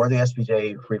today, or the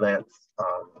SPJ freelance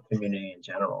community in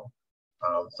general.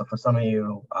 So for some of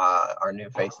you are new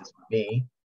faces with me,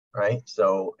 right?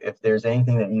 So if there's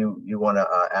anything that you want to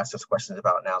ask us questions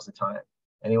about, now's the time.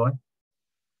 Anyone?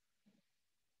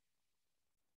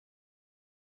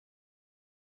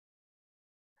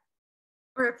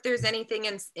 Or if there's anything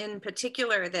in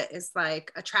particular that is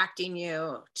like attracting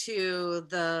you to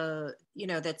the,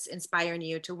 that's inspiring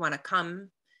you to want to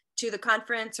come to the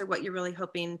conference, or what you're really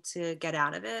hoping to get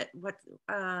out of it.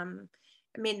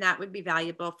 That would be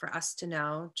valuable for us to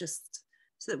know, just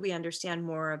so that we understand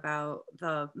more about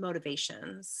the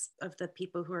motivations of the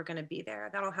people who are going to be there.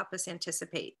 That'll help us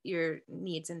anticipate your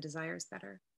needs and desires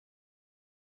better.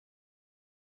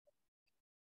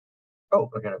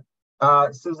 Oh, okay.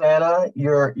 Susanna,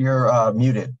 you're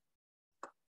muted.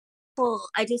 Cool.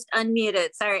 I just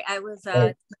unmuted. Sorry, I was.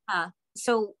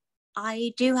 So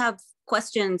I do have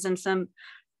questions and some.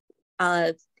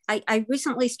 I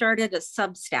recently started a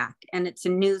Substack, and it's a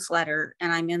newsletter,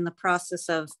 and I'm in the process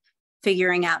of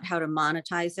figuring out how to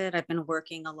monetize it. I've been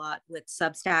working a lot with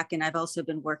Substack, and I've also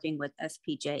been working with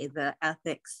SPJ, the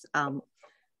ethics.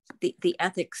 The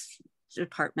ethics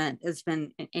department has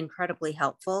been incredibly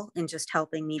helpful in just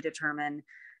helping me determine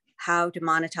how to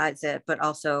monetize it, but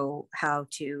also how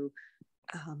to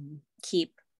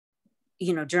keep,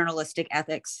 journalistic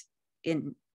ethics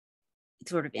in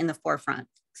the forefront,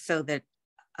 so that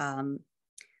I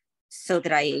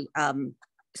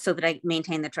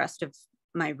maintain the trust of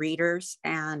my readers.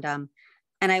 And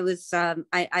I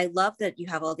love that you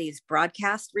have all these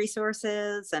broadcast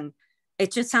resources, and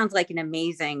it just sounds like an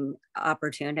amazing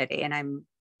opportunity. And I'm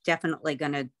definitely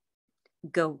going to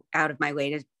go out of my way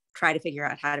to try to figure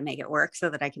out how to make it work so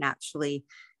that I can actually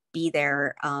be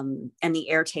there. And the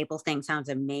Airtable thing sounds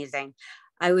amazing.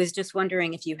 I was just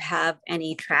wondering if you have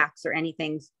any tracks or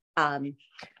anything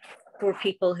for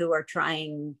people who are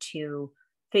trying to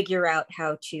figure out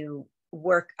how to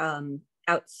work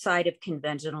outside of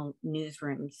conventional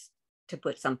newsrooms to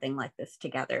put something like this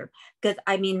together. Because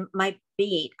my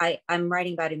beat, I'm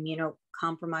writing about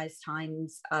immunocompromised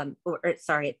times,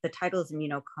 the title is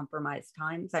Immunocompromised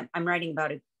Times. I'm writing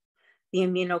about the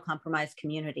immunocompromised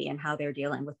community and how they're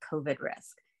dealing with COVID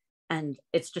risk. And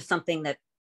it's just something that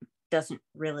doesn't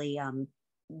really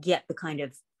get the kind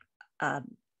of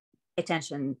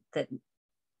attention that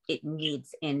it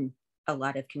needs in a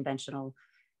lot of conventional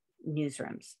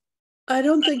newsrooms. I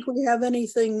don't think we have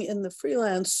anything in the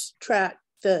freelance track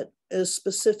that is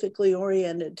specifically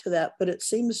oriented to that, but it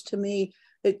seems to me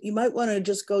that you might want to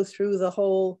just go through the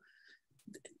whole,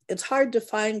 it's hard to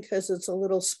find because it's a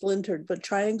little splintered, but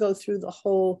try and go through the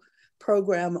whole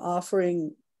program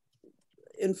offering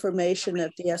information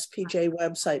at the SPJ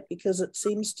website, because it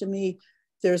seems to me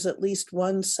there's at least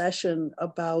one session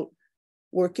about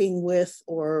working with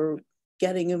or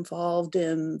getting involved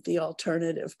in the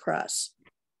alternative press.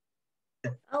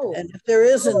 Oh. And if there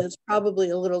isn't, it's probably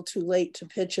a little too late to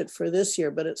pitch it for this year,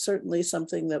 but it's certainly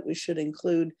something that we should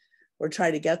include or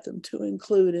try to get them to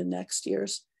include in next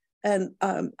year's And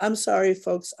I'm sorry,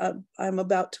 folks, I'm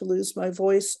about to lose my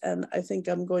voice, and I think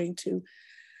I'm going to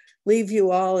leave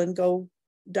you all and go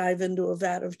dive into a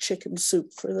vat of chicken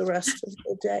soup for the rest of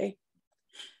the day.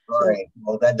 All right.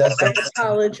 Well, that does. I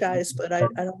apologize, but I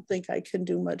don't think I can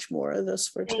do much more of this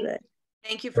for today.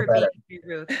 Thank you for being here,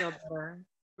 Ruth. Feel better.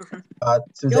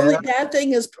 The only bad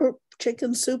thing is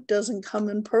chicken soup doesn't come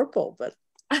in purple, but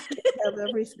I have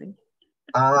everything.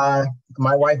 My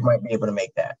wife might be able to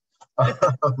make that.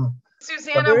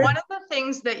 Susanna, one of the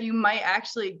things that you might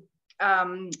actually,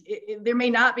 there may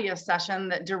not be a session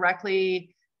that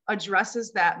directly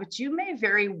addresses that, but you may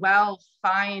very well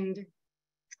find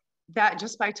that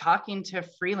just by talking to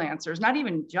freelancers, not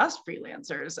even just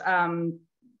freelancers.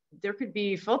 There could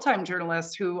be full-time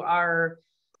journalists who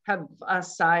have a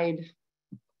side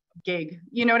gig,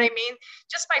 you know what I mean?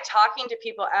 Just by talking to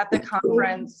people at the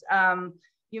conference,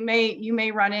 you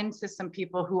may run into some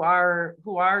people who are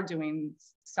doing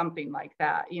something like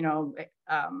that, you know,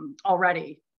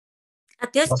 already.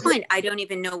 At this point, I don't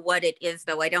even know what it is,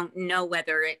 though. I don't know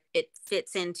whether it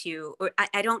fits into, or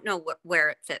I don't know where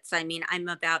it fits. I mean, I'm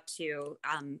about to,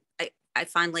 I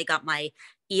finally got my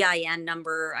EIN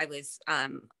number. I was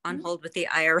on hold with the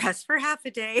IRS for half a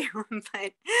day,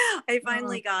 but I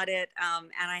finally got it.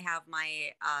 And I have my,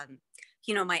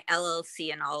 you know, my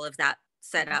LLC and all of that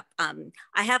set up.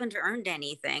 I haven't earned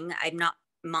anything. I'm not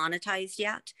monetized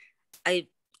yet. I've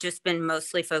just been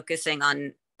mostly focusing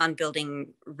on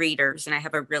building readers, and I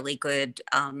have a really good,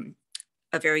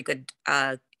 a very good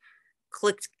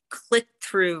click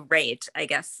through rate, I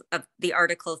guess, of the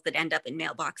articles that end up in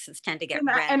mailboxes tend to get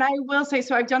read. And I will say,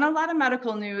 so I've done a lot of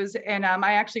medical news, and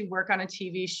I actually work on a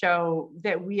TV show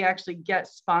that we actually get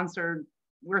sponsored.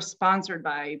 We're sponsored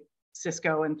by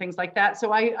Cisco and things like that.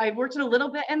 So I worked a little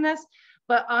bit in this,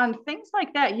 but on things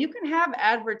like that, you can have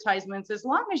advertisements as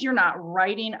long as you're not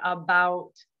writing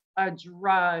about a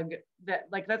drug that,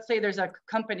 like, let's say there's a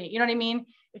company, you know what I mean?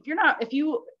 If you're not, if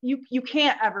you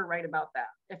can't ever write about that.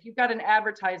 If you've got an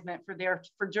advertisement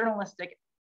for journalistic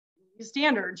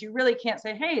standards, you really can't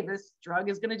say, hey, this drug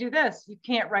is going to do this. You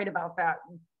can't write about that,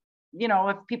 you know,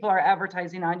 if people are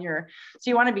advertising on your,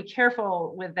 so you want to be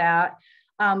careful with that.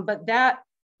 But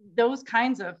those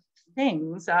kinds of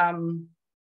things,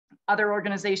 other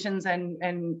organizations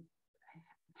and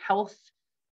health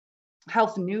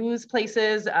news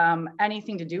places,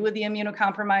 anything to do with the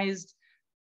immunocompromised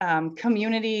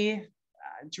community,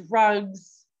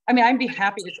 drugs. I mean, I'd be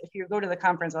happy to, if you go to the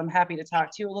conference, I'm happy to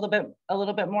talk to you a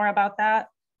little bit more about that.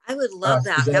 I would love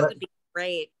that. That would be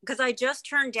great, because I just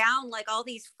turned down like all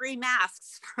these free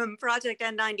masks from Project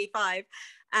N95,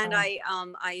 and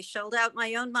I shelled out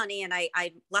my own money, and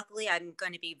I luckily I'm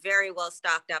going to be very well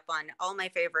stocked up on all my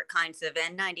favorite kinds of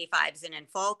N95s and in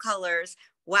fall colors.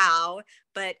 Wow.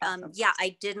 But yeah,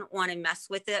 I didn't want to mess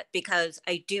with it, because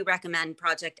I do recommend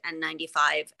Project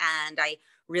N95, and I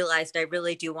realized I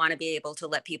really do want to be able to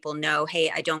let people know,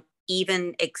 hey, I don't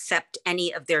even accept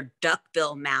any of their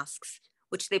duckbill masks,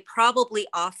 which they probably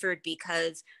offered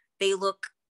because they look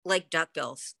like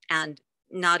duckbills, and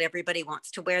not everybody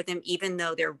wants to wear them, even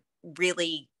though they're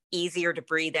really easier to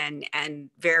breathe in and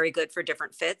very good for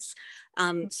different fits.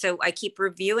 So I keep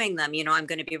reviewing them. You know, I'm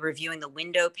going to be reviewing the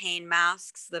window pane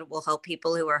masks that will help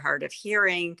people who are hard of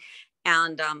hearing.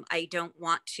 And I don't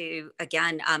want to,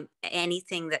 again,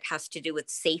 anything that has to do with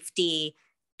safety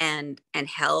and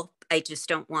health. I just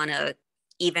don't want to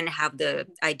even have the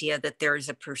idea that there's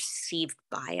a perceived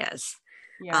bias.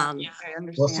 Yeah, I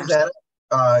understand. Well,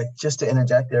 Susanna, just to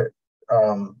interject there,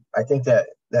 I think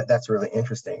that's really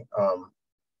interesting.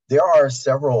 There are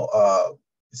several,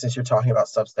 since you're talking about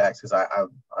Substacks, because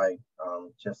I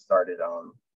just started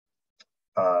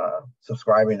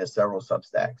subscribing to several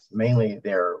Substacks. Mainly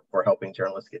they're for helping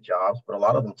journalists get jobs, but a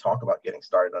lot of them talk about getting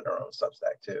started on their own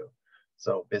Substack too.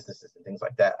 So businesses and things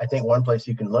like that. I think one place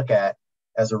you can look at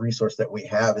as a resource that we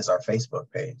have is our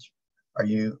Facebook page. Are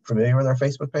you familiar with our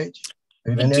Facebook page?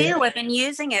 I do. I've been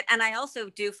using it, and I also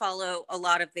do follow a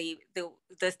lot of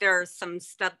there are some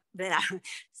stuff that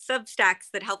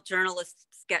Substacks that help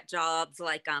journalists get jobs,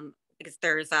 like because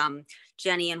there's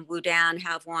Jenny and Wudan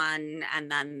have one,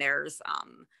 and then there's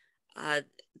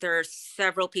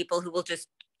several people who will just,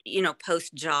 you know,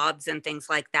 post jobs and things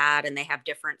like that, and they have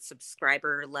different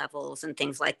subscriber levels and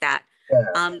things like that. Yeah,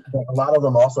 a lot of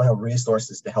them also have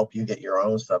resources to help you get your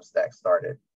own Substack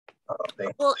started.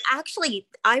 Well, actually,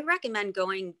 I recommend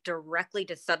going directly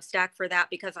to Substack for that,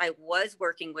 because I was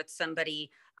working with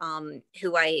somebody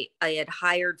who I had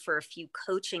hired for a few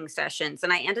coaching sessions,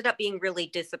 and I ended up being really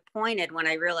disappointed when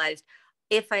I realized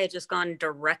if I had just gone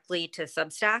directly to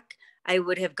Substack, I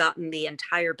would have gotten the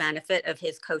entire benefit of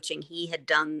his coaching. He had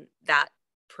done that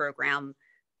program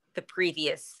the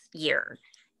previous year.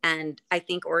 And I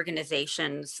think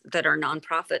organizations that are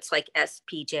nonprofits like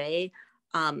SPJ,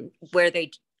 where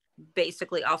they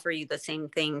basically offer you the same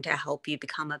thing to help you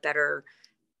become a better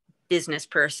business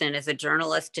person as a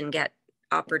journalist and get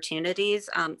opportunities.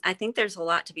 I think there's a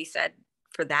lot to be said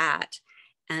for that.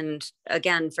 And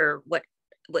again, for what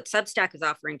Substack is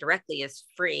offering directly is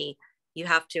free. You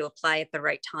have to apply at the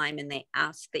right time, and they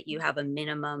ask that you have a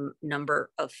minimum number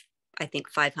of, I think,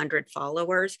 500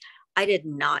 followers. I did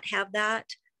not have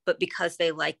that, but because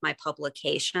they like my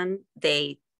publication,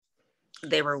 they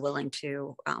were willing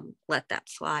to let that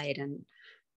slide. And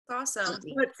awesome. So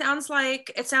it sounds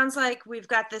like we've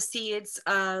got the seeds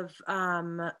of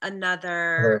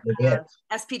another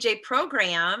SPJ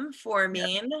program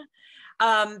forming.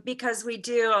 Because we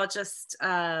do, I'll just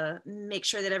make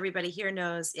sure that everybody here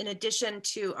knows, in addition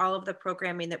to all of the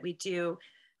programming that we do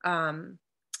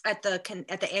at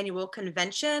the annual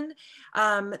convention,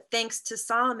 thanks to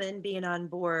Solomon being on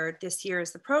board this year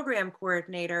as the program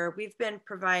coordinator, we've been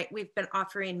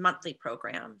offering monthly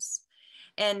programs,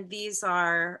 and these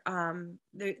are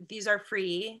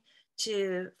free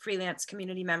to freelance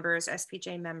community members,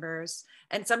 SPJ members,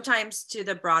 and sometimes to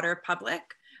the broader public.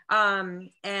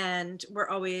 And we're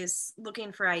always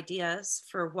looking for ideas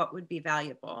for what would be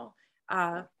valuable,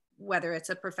 whether it's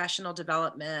a professional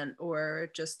development or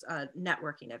just a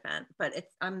networking event. But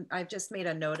I've just made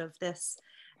a note of this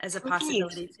as a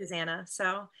possibility, Susanna.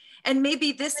 So, and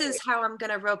maybe this is how I'm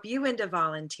going to rope you into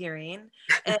volunteering,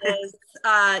 is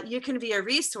you can be a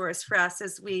resource for us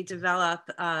as we develop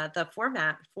the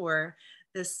format for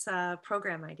this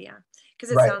program idea.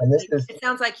 Because it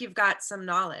sounds like you've got some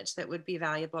knowledge that would be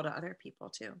valuable to other people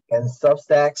too. And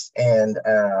Substacks, and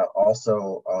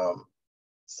also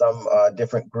some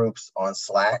different groups on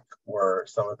Slack were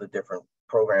some of the different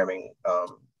programming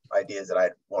ideas that I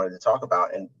wanted to talk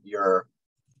about. And your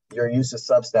use of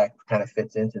Substack kind of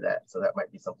fits into that. So that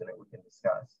might be something that we can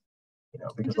discuss. You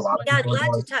know, because a lot of people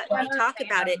glad to talk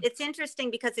about it. It's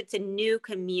interesting because it's a new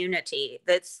community.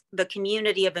 That's the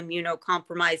community of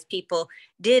immunocompromised people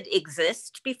did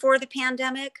exist before the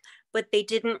pandemic, but they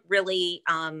didn't really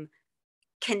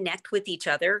connect with each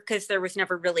other because there was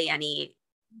never really any,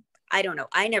 I don't know,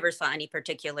 I never saw any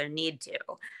particular need to.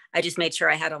 I just made sure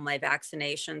I had all my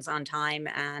vaccinations on time,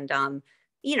 and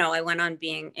you know, I went on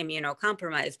being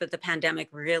immunocompromised, but the pandemic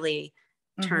really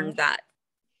turned that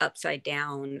upside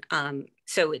down.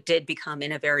 So it did become,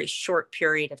 in a very short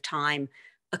period of time,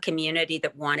 a community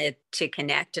that wanted to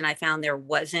connect. And I found there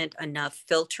wasn't enough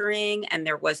filtering and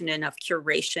there wasn't enough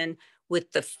curation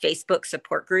with the Facebook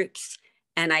support groups.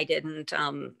 And I didn't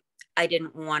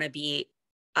want to be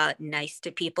nice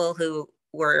to people who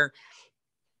were,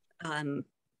 I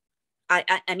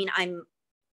mean, I'm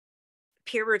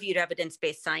peer-reviewed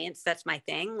evidence-based science. That's my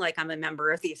thing. Like, I'm a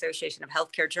member of the Association of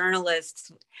Healthcare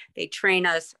Journalists. They train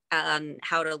us on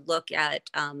how to look at,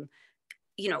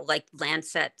 you know, like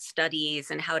Lancet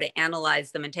studies and how to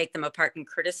analyze them and take them apart and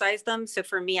criticize them. So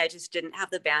for me, I just didn't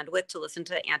have the bandwidth to listen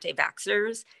to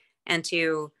anti-vaxxers and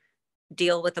to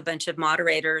deal with a bunch of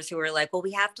moderators who were like, well,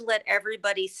 we have to let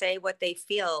everybody say what they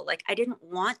feel. Like, I didn't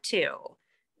want to.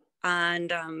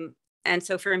 And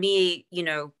so for me, you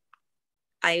know,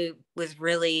 I was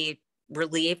really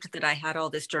relieved that I had all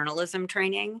this journalism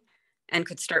training and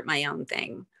could start my own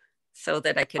thing so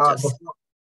that I could just.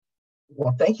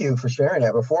 Well, thank you for sharing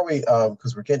that. Before we,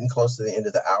 because we're getting close to the end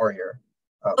of the hour here.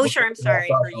 Oh, sure. I'm sorry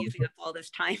for using up all this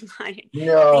time.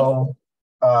 No,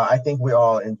 I think we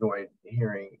all enjoyed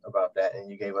hearing about that,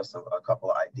 and you gave us a couple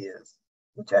of ideas,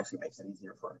 which actually makes it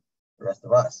easier for the rest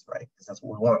of us, right? Because that's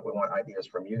what we want. We want ideas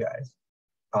from you guys.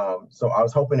 So I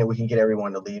was hoping that we can get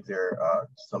everyone to leave their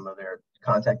some of their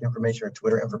contact information or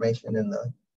Twitter information in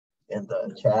the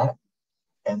chat,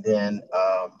 and then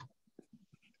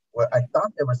well, I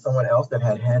thought there was someone else that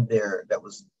that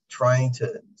was trying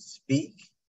to speak,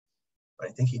 but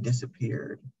I think he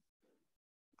disappeared.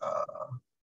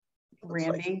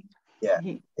 Randy. Yeah, I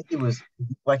think he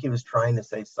was trying to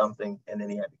say something and then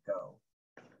he had to go.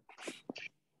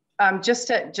 Just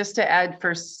to add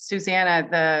for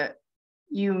Susanna,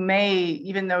 you may,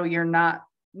 even though you're not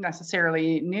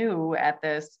necessarily new at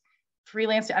this,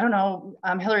 freelancing, I don't know,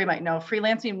 Hillary might know,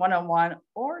 Freelancing 101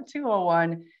 or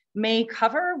 201 may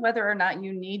cover whether or not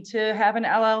you need to have an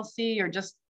LLC or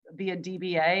just be a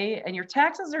DBA, and your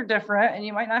taxes are different and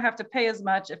you might not have to pay as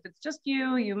much. If it's just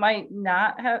you might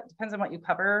not have, depends on what you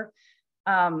cover.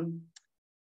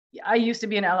 I used to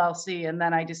be an LLC, and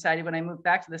then I decided when I moved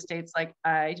back to the States, like,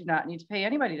 I do not need to pay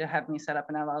anybody to have me set up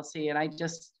an LLC. And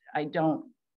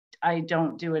I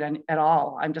don't do it at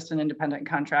all. I'm just an independent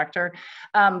contractor.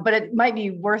 But it might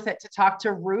be worth it to talk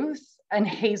to Ruth and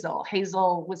Hazel.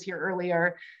 Hazel was here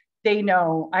earlier. They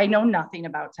know, I know nothing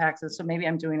about taxes, so maybe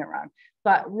I'm doing it wrong.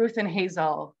 But Ruth and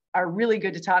Hazel are really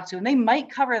good to talk to, and they might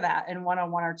cover that in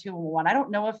 101 or 201. I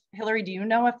don't know if, Hillary, do you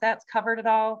know if that's covered at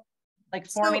all? Like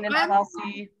forming an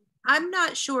LLC? I'm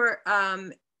not sure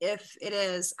if it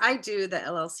is. I do the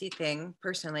LLC thing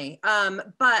personally,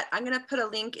 but I'm going to put a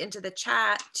link into the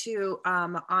chat to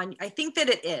I think that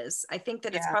it is. I think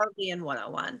that it's probably in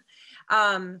 101.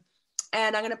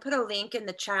 And I'm going to put a link in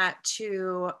the chat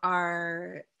to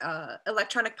our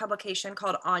electronic publication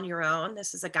called On Your Own.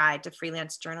 This is a guide to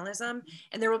freelance journalism.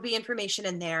 And there will be information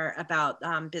in there about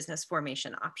business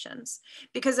formation options.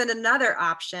 Because in another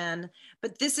option,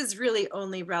 but this is really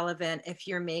only relevant if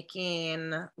you're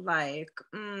making like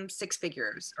 6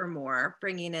 figures or more,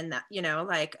 bringing in that, you know,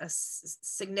 like a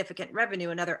significant revenue.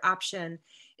 Another option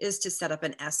is to set up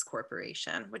an S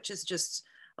corporation, which is just,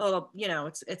 oh, you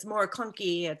know, it's more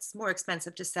clunky, it's more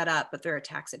expensive to set up, but there are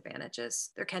tax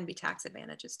advantages. There can be tax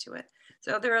advantages to it.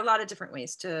 So there are a lot of different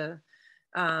ways to,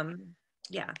 there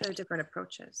are different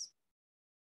approaches.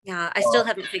 Yeah, I still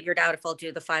haven't figured out if I'll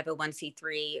do the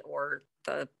 501c3 or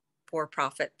the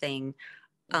for-profit thing.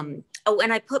 Oh,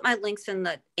 and I put my links in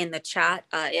the chat.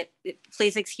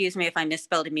 Please excuse me if I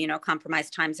misspelled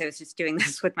immunocompromised times. I was just doing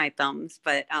this with my thumbs,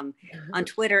 but on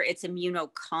Twitter, it's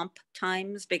immunocomp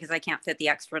times because I can't fit the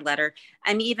extra letter.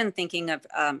 I'm even thinking of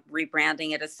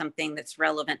rebranding it as something that's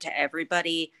relevant to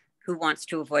everybody who wants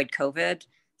to avoid COVID,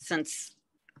 since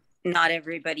not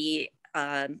everybody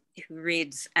who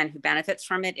reads and who benefits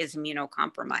from it is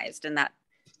immunocompromised, and that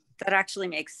actually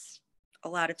makes a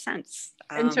lot of sense.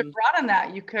 And to broaden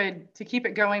that, you could, to keep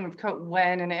it going with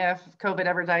when and if COVID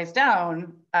ever dies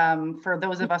down, for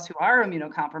those of us who are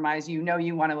immunocompromised, you know,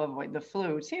 you want to avoid the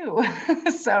flu too.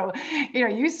 So, you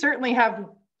know, you certainly have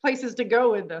places to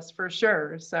go with this for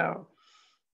sure. So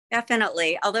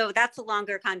definitely, although that's a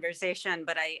longer conversation,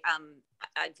 but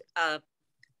a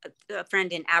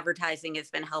friend in advertising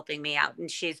has been helping me out, and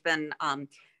she's been,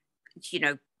 you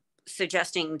know,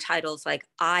 suggesting titles like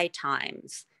I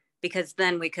Times, because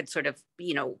then we could sort of,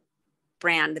 you know,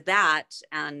 brand that,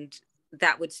 and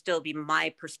that would still be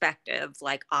my perspective,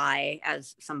 like I,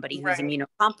 as somebody who's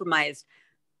immunocompromised.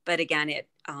 But again,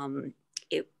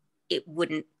 it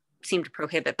wouldn't seem to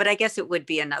prohibit, but I guess it would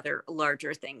be another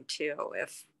larger thing too.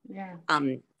 If, I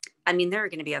mean, there are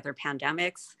going to be other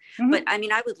pandemics, but I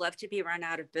mean, I would love to be run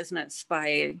out of business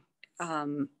by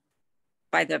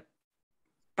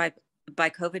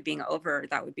COVID being over.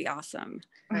 That would be awesome.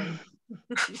 Right.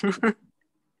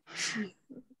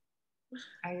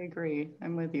 I agree.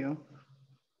 I'm with you.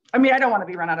 I mean, I don't want to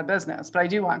be run out of business, but I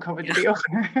do want COVID to be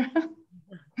over.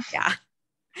 Yeah.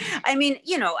 I mean,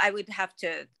 you know, I would have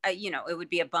to, you know, it would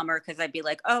be a bummer because I'd be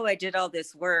like, oh, I did all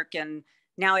this work and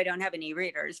now I don't have any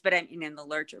readers. But I mean, in the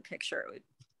larger picture,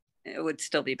 it would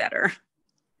still be better.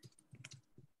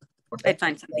 I'd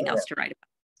find something else to write about.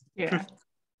 Yeah.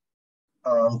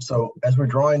 So as we're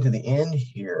drawing to the end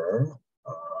here,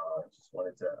 just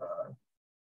wanted to,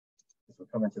 as we're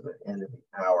coming to the end of the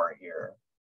hour here,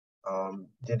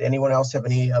 did anyone else have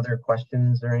any other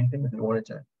questions or anything that they wanted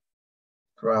to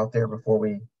throw out there before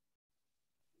we?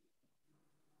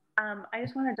 I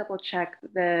just want to double check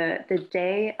the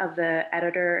day of the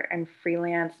editor and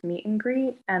freelance meet and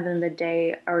greet, and then the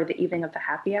day or the evening of the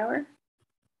happy hour.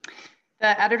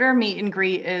 The editor meet and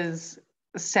greet is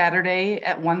Saturday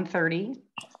at 1:30.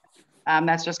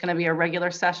 That's just going to be a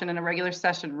regular session in a regular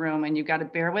session room, and you got to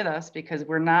bear with us because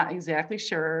we're not exactly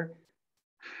sure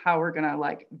how we're going to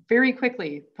like very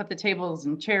quickly put the tables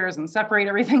and chairs and separate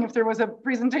everything if there was a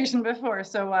presentation before.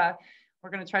 So we're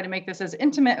going to try to make this as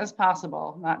intimate as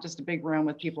possible, not just a big room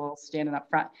with people standing up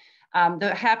front.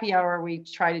 The happy hour we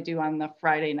try to do on the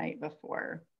Friday night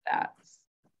before that.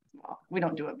 Well, we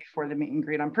don't do it before the meet and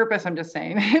greet on purpose. I'm just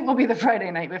saying it will be the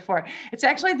Friday night before. It's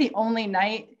actually the only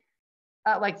night,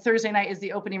 like Thursday night is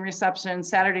the opening reception.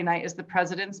 Saturday night is the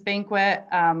President's Banquet.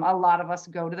 A lot of us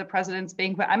go to the President's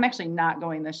Banquet. I'm actually not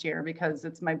going this year because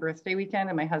it's my birthday weekend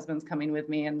and my husband's coming with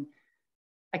me and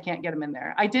I can't get him in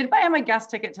there. I did buy him a guest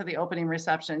ticket to the opening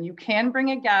reception. You can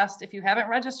bring a guest. If you haven't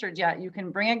registered yet, you can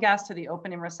bring a guest to the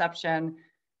opening reception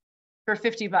for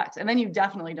 $50. And then you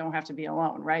definitely don't have to be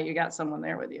alone, right? You got someone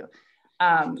there with you.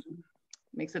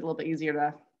 Makes it a little bit easier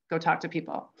to go talk to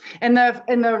people. And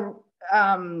the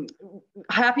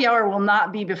happy hour will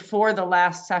not be before the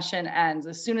last session ends.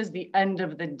 As soon as the end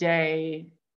of the day,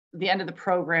 the end of the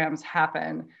programs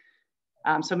happen.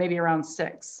 So maybe around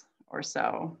 6 or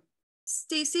so.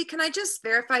 Stacy, can I just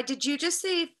verify, did you just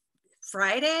say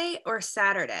Friday or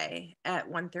Saturday at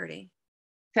 1:30?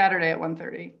 Saturday at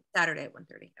 1:30. Saturday at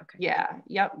 1:30. Okay. Yeah.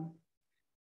 Yep.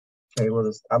 Okay,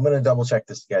 well, I'm going to double check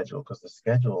the schedule because the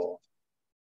schedule.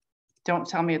 Don't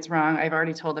tell me it's wrong. I've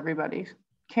already told everybody.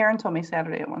 Karen told me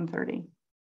Saturday at 1:30.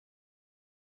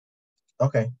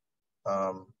 Okay.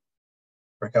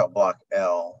 Breakout block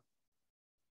L.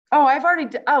 Oh,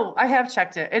 I have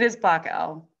checked it. It is block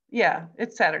L. Yeah,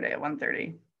 it's Saturday at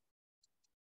 1:30.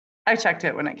 I checked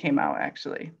it when it came out,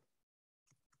 actually.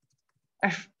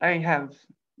 I have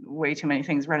way too many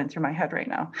things running through my head right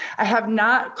now. I have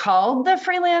not called the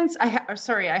freelance. I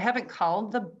haven't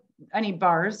called any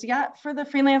bars yet for the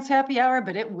freelance happy hour,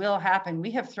 but it will happen.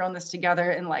 We have thrown this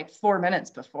together in like 4 minutes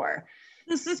before.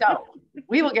 So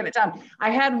we will get it done.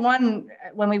 I had one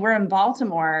when we were in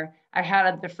Baltimore. I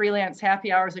had the freelance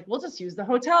happy hours. Like, we'll just use the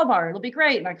hotel bar. It'll be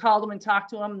great. And I called them and talked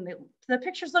to them. And the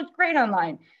pictures looked great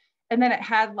online. And then it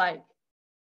had like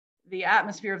the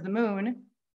atmosphere of the moon.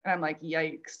 And I'm like,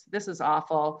 yikes, this is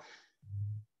awful.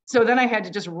 So then I had to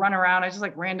just run around. I just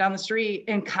like ran down the street,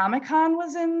 and Comic-Con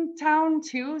was in town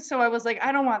too. So I was like,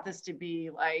 I don't want this to be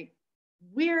like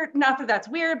weird. Not that that's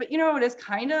weird, but you know, it is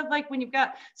kind of like when you've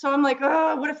got, so I'm like,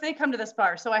 oh, what if they come to this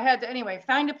bar? So I had to anyway,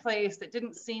 find a place that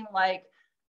didn't seem like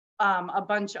a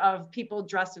bunch of people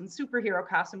dressed in superhero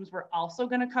costumes were also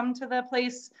going to come to the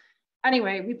place.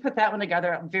 Anyway, we put that one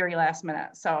together at very last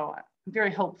minute. So I'm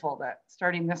very hopeful that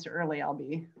starting this early, it'll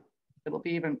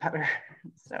be even better.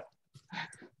 So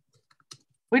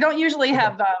we don't usually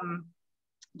have,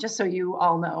 just so you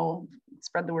all know,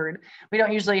 spread the word. We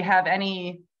don't usually get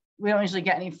any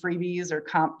freebies or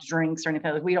comp drinks or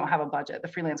anything. Like, we don't have a budget. The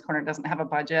Freelance Corner doesn't have a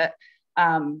budget.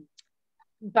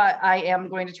 But I am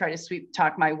going to try to sweet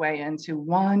talk my way into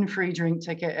one free drink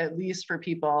ticket, at least for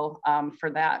people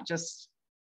for that. Just,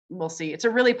 we'll see. It's a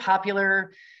really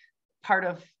popular part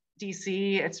of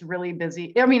DC. It's really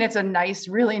busy. I mean, it's a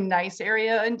really nice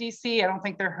area in DC. I don't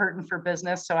think they're hurting for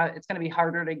business. So it's going to be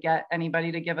harder to get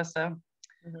anybody to give us a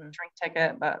drink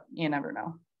ticket, but you never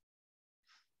know.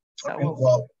 So, okay,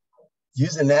 well,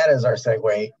 using that as our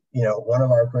segue, you know, one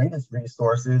of our greatest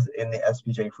resources in the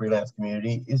SPJ freelance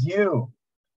community is you.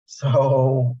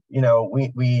 So, you know,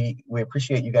 we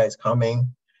appreciate you guys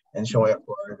coming and showing up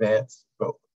for our events,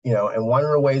 but, you know, and one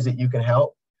of the ways that you can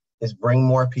help is bring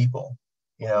more people.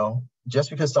 You know, just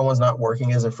because someone's not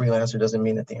working as a freelancer doesn't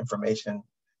mean that the information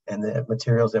and the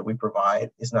materials that we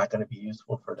provide is not going to be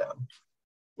useful for them,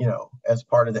 you know, as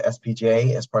part of the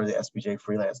SPJ, as part of the SPJ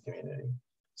freelance community.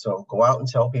 So go out and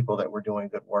tell people that we're doing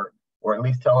good work, or at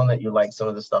least tell them that you like some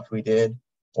of the stuff we did,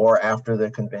 or after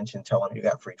the convention, tell them you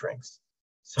got free drinks.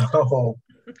 So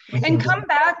and come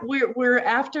back. We're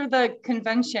after the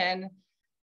convention.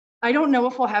 I don't know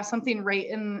if we'll have something right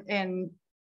in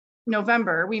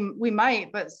November. We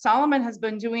might, but Solomon has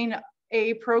been doing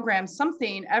a program,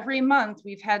 something every month.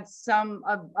 We've had some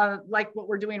like what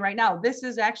we're doing right now. This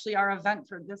is actually our event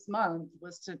for this month,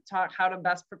 was to talk how to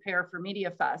best prepare for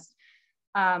MediaFest.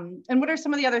 And what are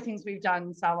some of the other things we've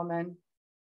done, Solomon?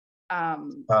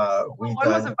 One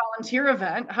was a volunteer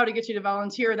event, how to get you to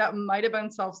volunteer. That might have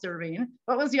been self-serving.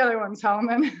 What was the other one,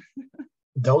 Solomon?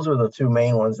 Those were the two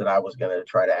main ones that I was going to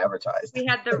try to advertise. We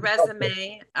had the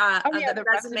resume, the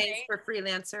resumes for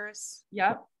freelancers.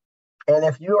 Yep. And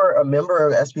if you are a member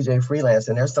of SPJ Freelance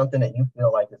and there's something that you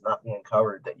feel like is not being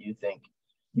covered that you think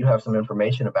you have some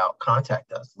information about,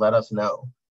 contact us. Let us know.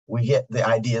 We get the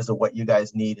ideas of what you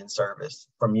guys need in service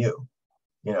from you.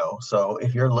 You know, so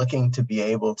if you're looking to be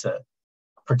able to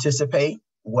participate,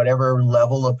 whatever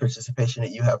level of participation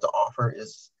that you have to offer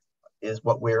is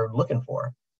what we're looking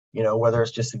for. You know, whether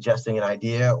it's just suggesting an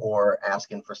idea or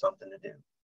asking for something to do.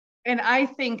 And I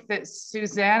think that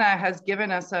Susanna has given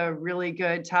us a really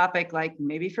good topic, like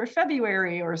maybe for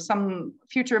February or some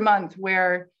future month,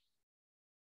 where,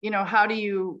 you know, how do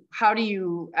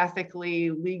you ethically,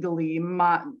 legally,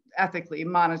 ethically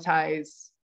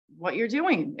monetize what you're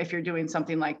doing if you're doing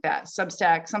something like that,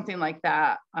 Substack, something like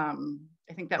that. I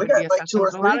think that would be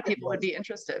a lot of people would be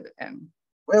interested in.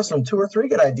 We have some 2 or 3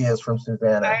 good ideas from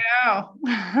Susanna. I know.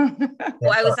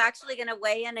 Well, I was actually going to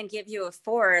weigh in and give you a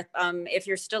fourth. If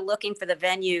you're still looking for the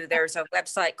venue, there's a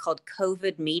website called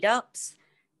COVID Meetups,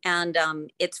 and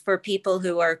it's for people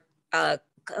who are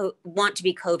want to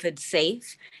be COVID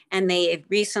safe. And they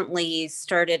recently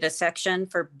started a section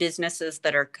for businesses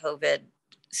that are COVID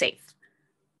safe.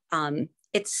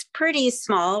 It's pretty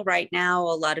small right now.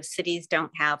 A lot of cities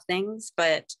don't have things,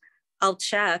 but I'll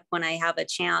check when I have a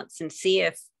chance and see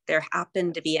if there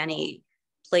happen to be any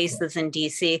places in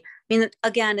DC. I mean,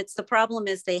 again, the problem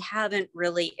is they haven't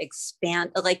really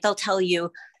expanded. Like, they'll tell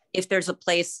you if there's a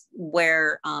place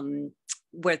where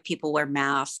where people wear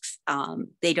masks.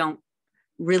 They don't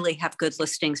really have good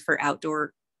listings for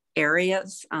outdoor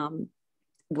areas,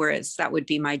 whereas that would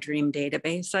be my dream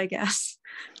database, I guess.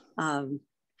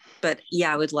 But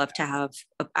yeah, I would love to have,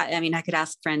 I mean, I could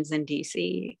ask friends in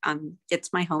DC.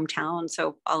 It's my hometown,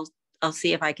 so I'll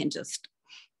see if I can just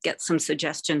get some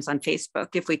suggestions on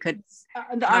Facebook if we could.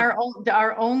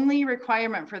 Our only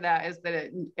requirement for that is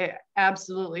that it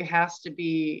absolutely has to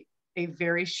be a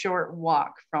very short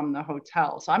walk from the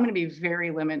hotel. So I'm going to be very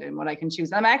limited in what I can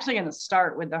choose. I'm actually going to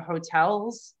start with the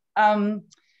hotels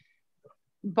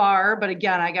bar, but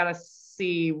again, I got to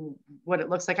see what it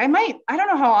looks like. I don't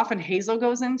know how often Hazel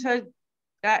goes into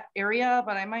that area,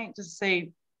 but I might just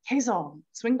say, Hazel,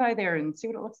 swing by there and see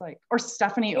what it looks like. Or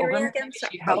Stephanie Oben,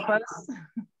 she'd help us.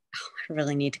 I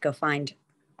really need to go find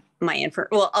my info.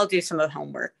 Well, I'll do some of the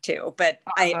homework too, but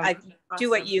awesome. I do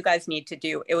what you guys need to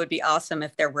do. It would be awesome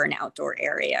if there were an outdoor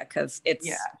area, because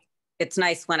it's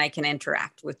nice when I can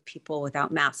interact with people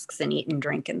without masks and eat and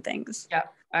drink and things. Yeah,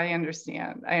 I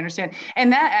understand.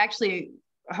 And that actually,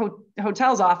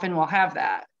 hotels often will have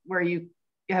that, where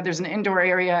there's an indoor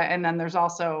area, and then there's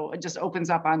also, it just opens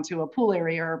up onto a pool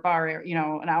area or a bar,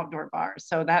 an outdoor bar.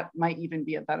 So that might even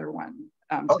be a better one.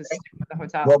 To stick with the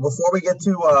hotel. Well, before we get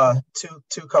too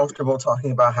comfortable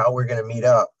talking about how we're going to meet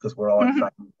up, because we're all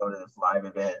excited to go to this live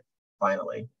event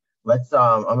finally, let's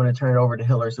I'm going to turn it over to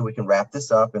Hillary so we can wrap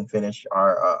this up and finish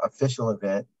our official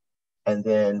event, and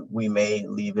then we may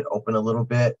leave it open a little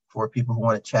bit for people who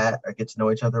want to chat or get to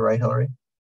know each other, right, Hillary?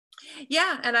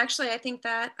 Yeah, and actually I think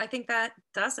that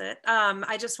does it.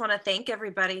 I just want to thank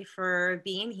everybody for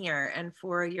being here and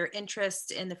for your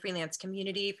interest in the freelance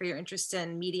community, for your interest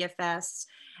in MediaFest.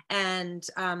 And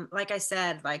like I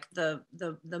said, like the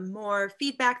more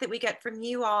feedback that we get from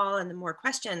you all and the more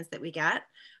questions that we get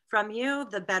from you,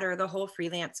 the better the whole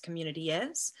freelance community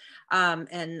is.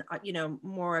 And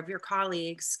more of your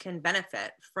colleagues can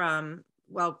benefit from.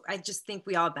 Well, I just think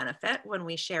we all benefit when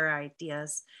we share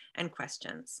ideas and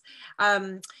questions.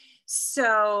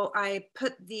 So I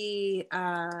put the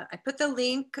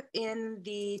link in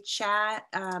the chat.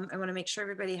 I want to make sure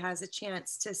everybody has a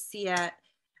chance to see it.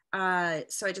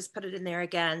 So I just put it in there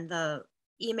again. The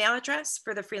email address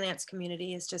for the freelance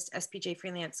community is just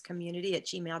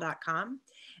spjfreelancecommunity@gmail.com.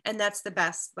 And that's the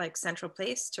best central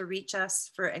place to reach us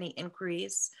for any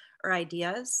inquiries or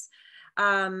ideas.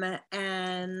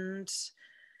 And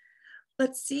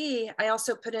let's see, I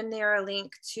also put in there a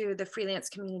link to the Freelance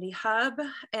Community Hub,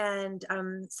 and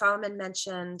Solomon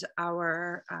mentioned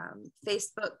our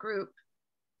Facebook group,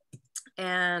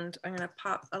 and I'm going to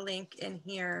pop a link in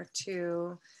here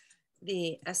to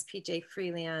the SPJ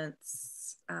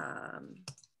Freelance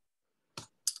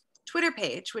Twitter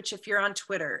page, which if you're on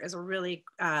Twitter is a really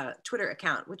Twitter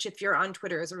account, which if you're on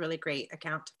Twitter is a really great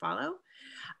account to follow.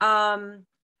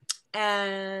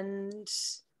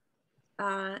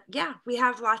 Yeah, we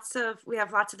have lots of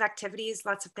activities,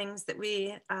 lots of things that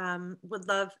we would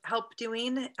love help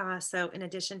doing. So in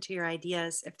addition to your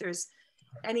ideas, if there's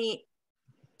any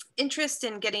interest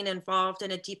in getting involved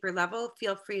in a deeper level,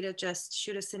 feel free to just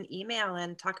shoot us an email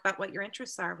and talk about what your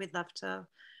interests are. We'd love to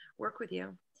work with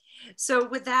you. So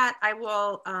with that, I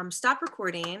will stop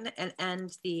recording and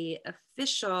end the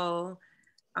official,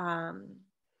 I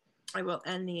will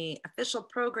end the official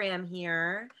program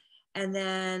here. And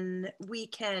then we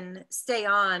can stay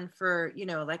on for,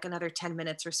 like another 10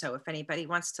 minutes or so if anybody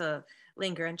wants to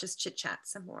linger and just chit chat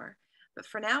some more. But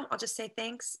for now, I'll just say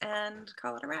thanks and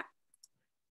call it a wrap.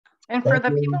 And for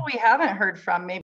the people we haven't heard from, maybe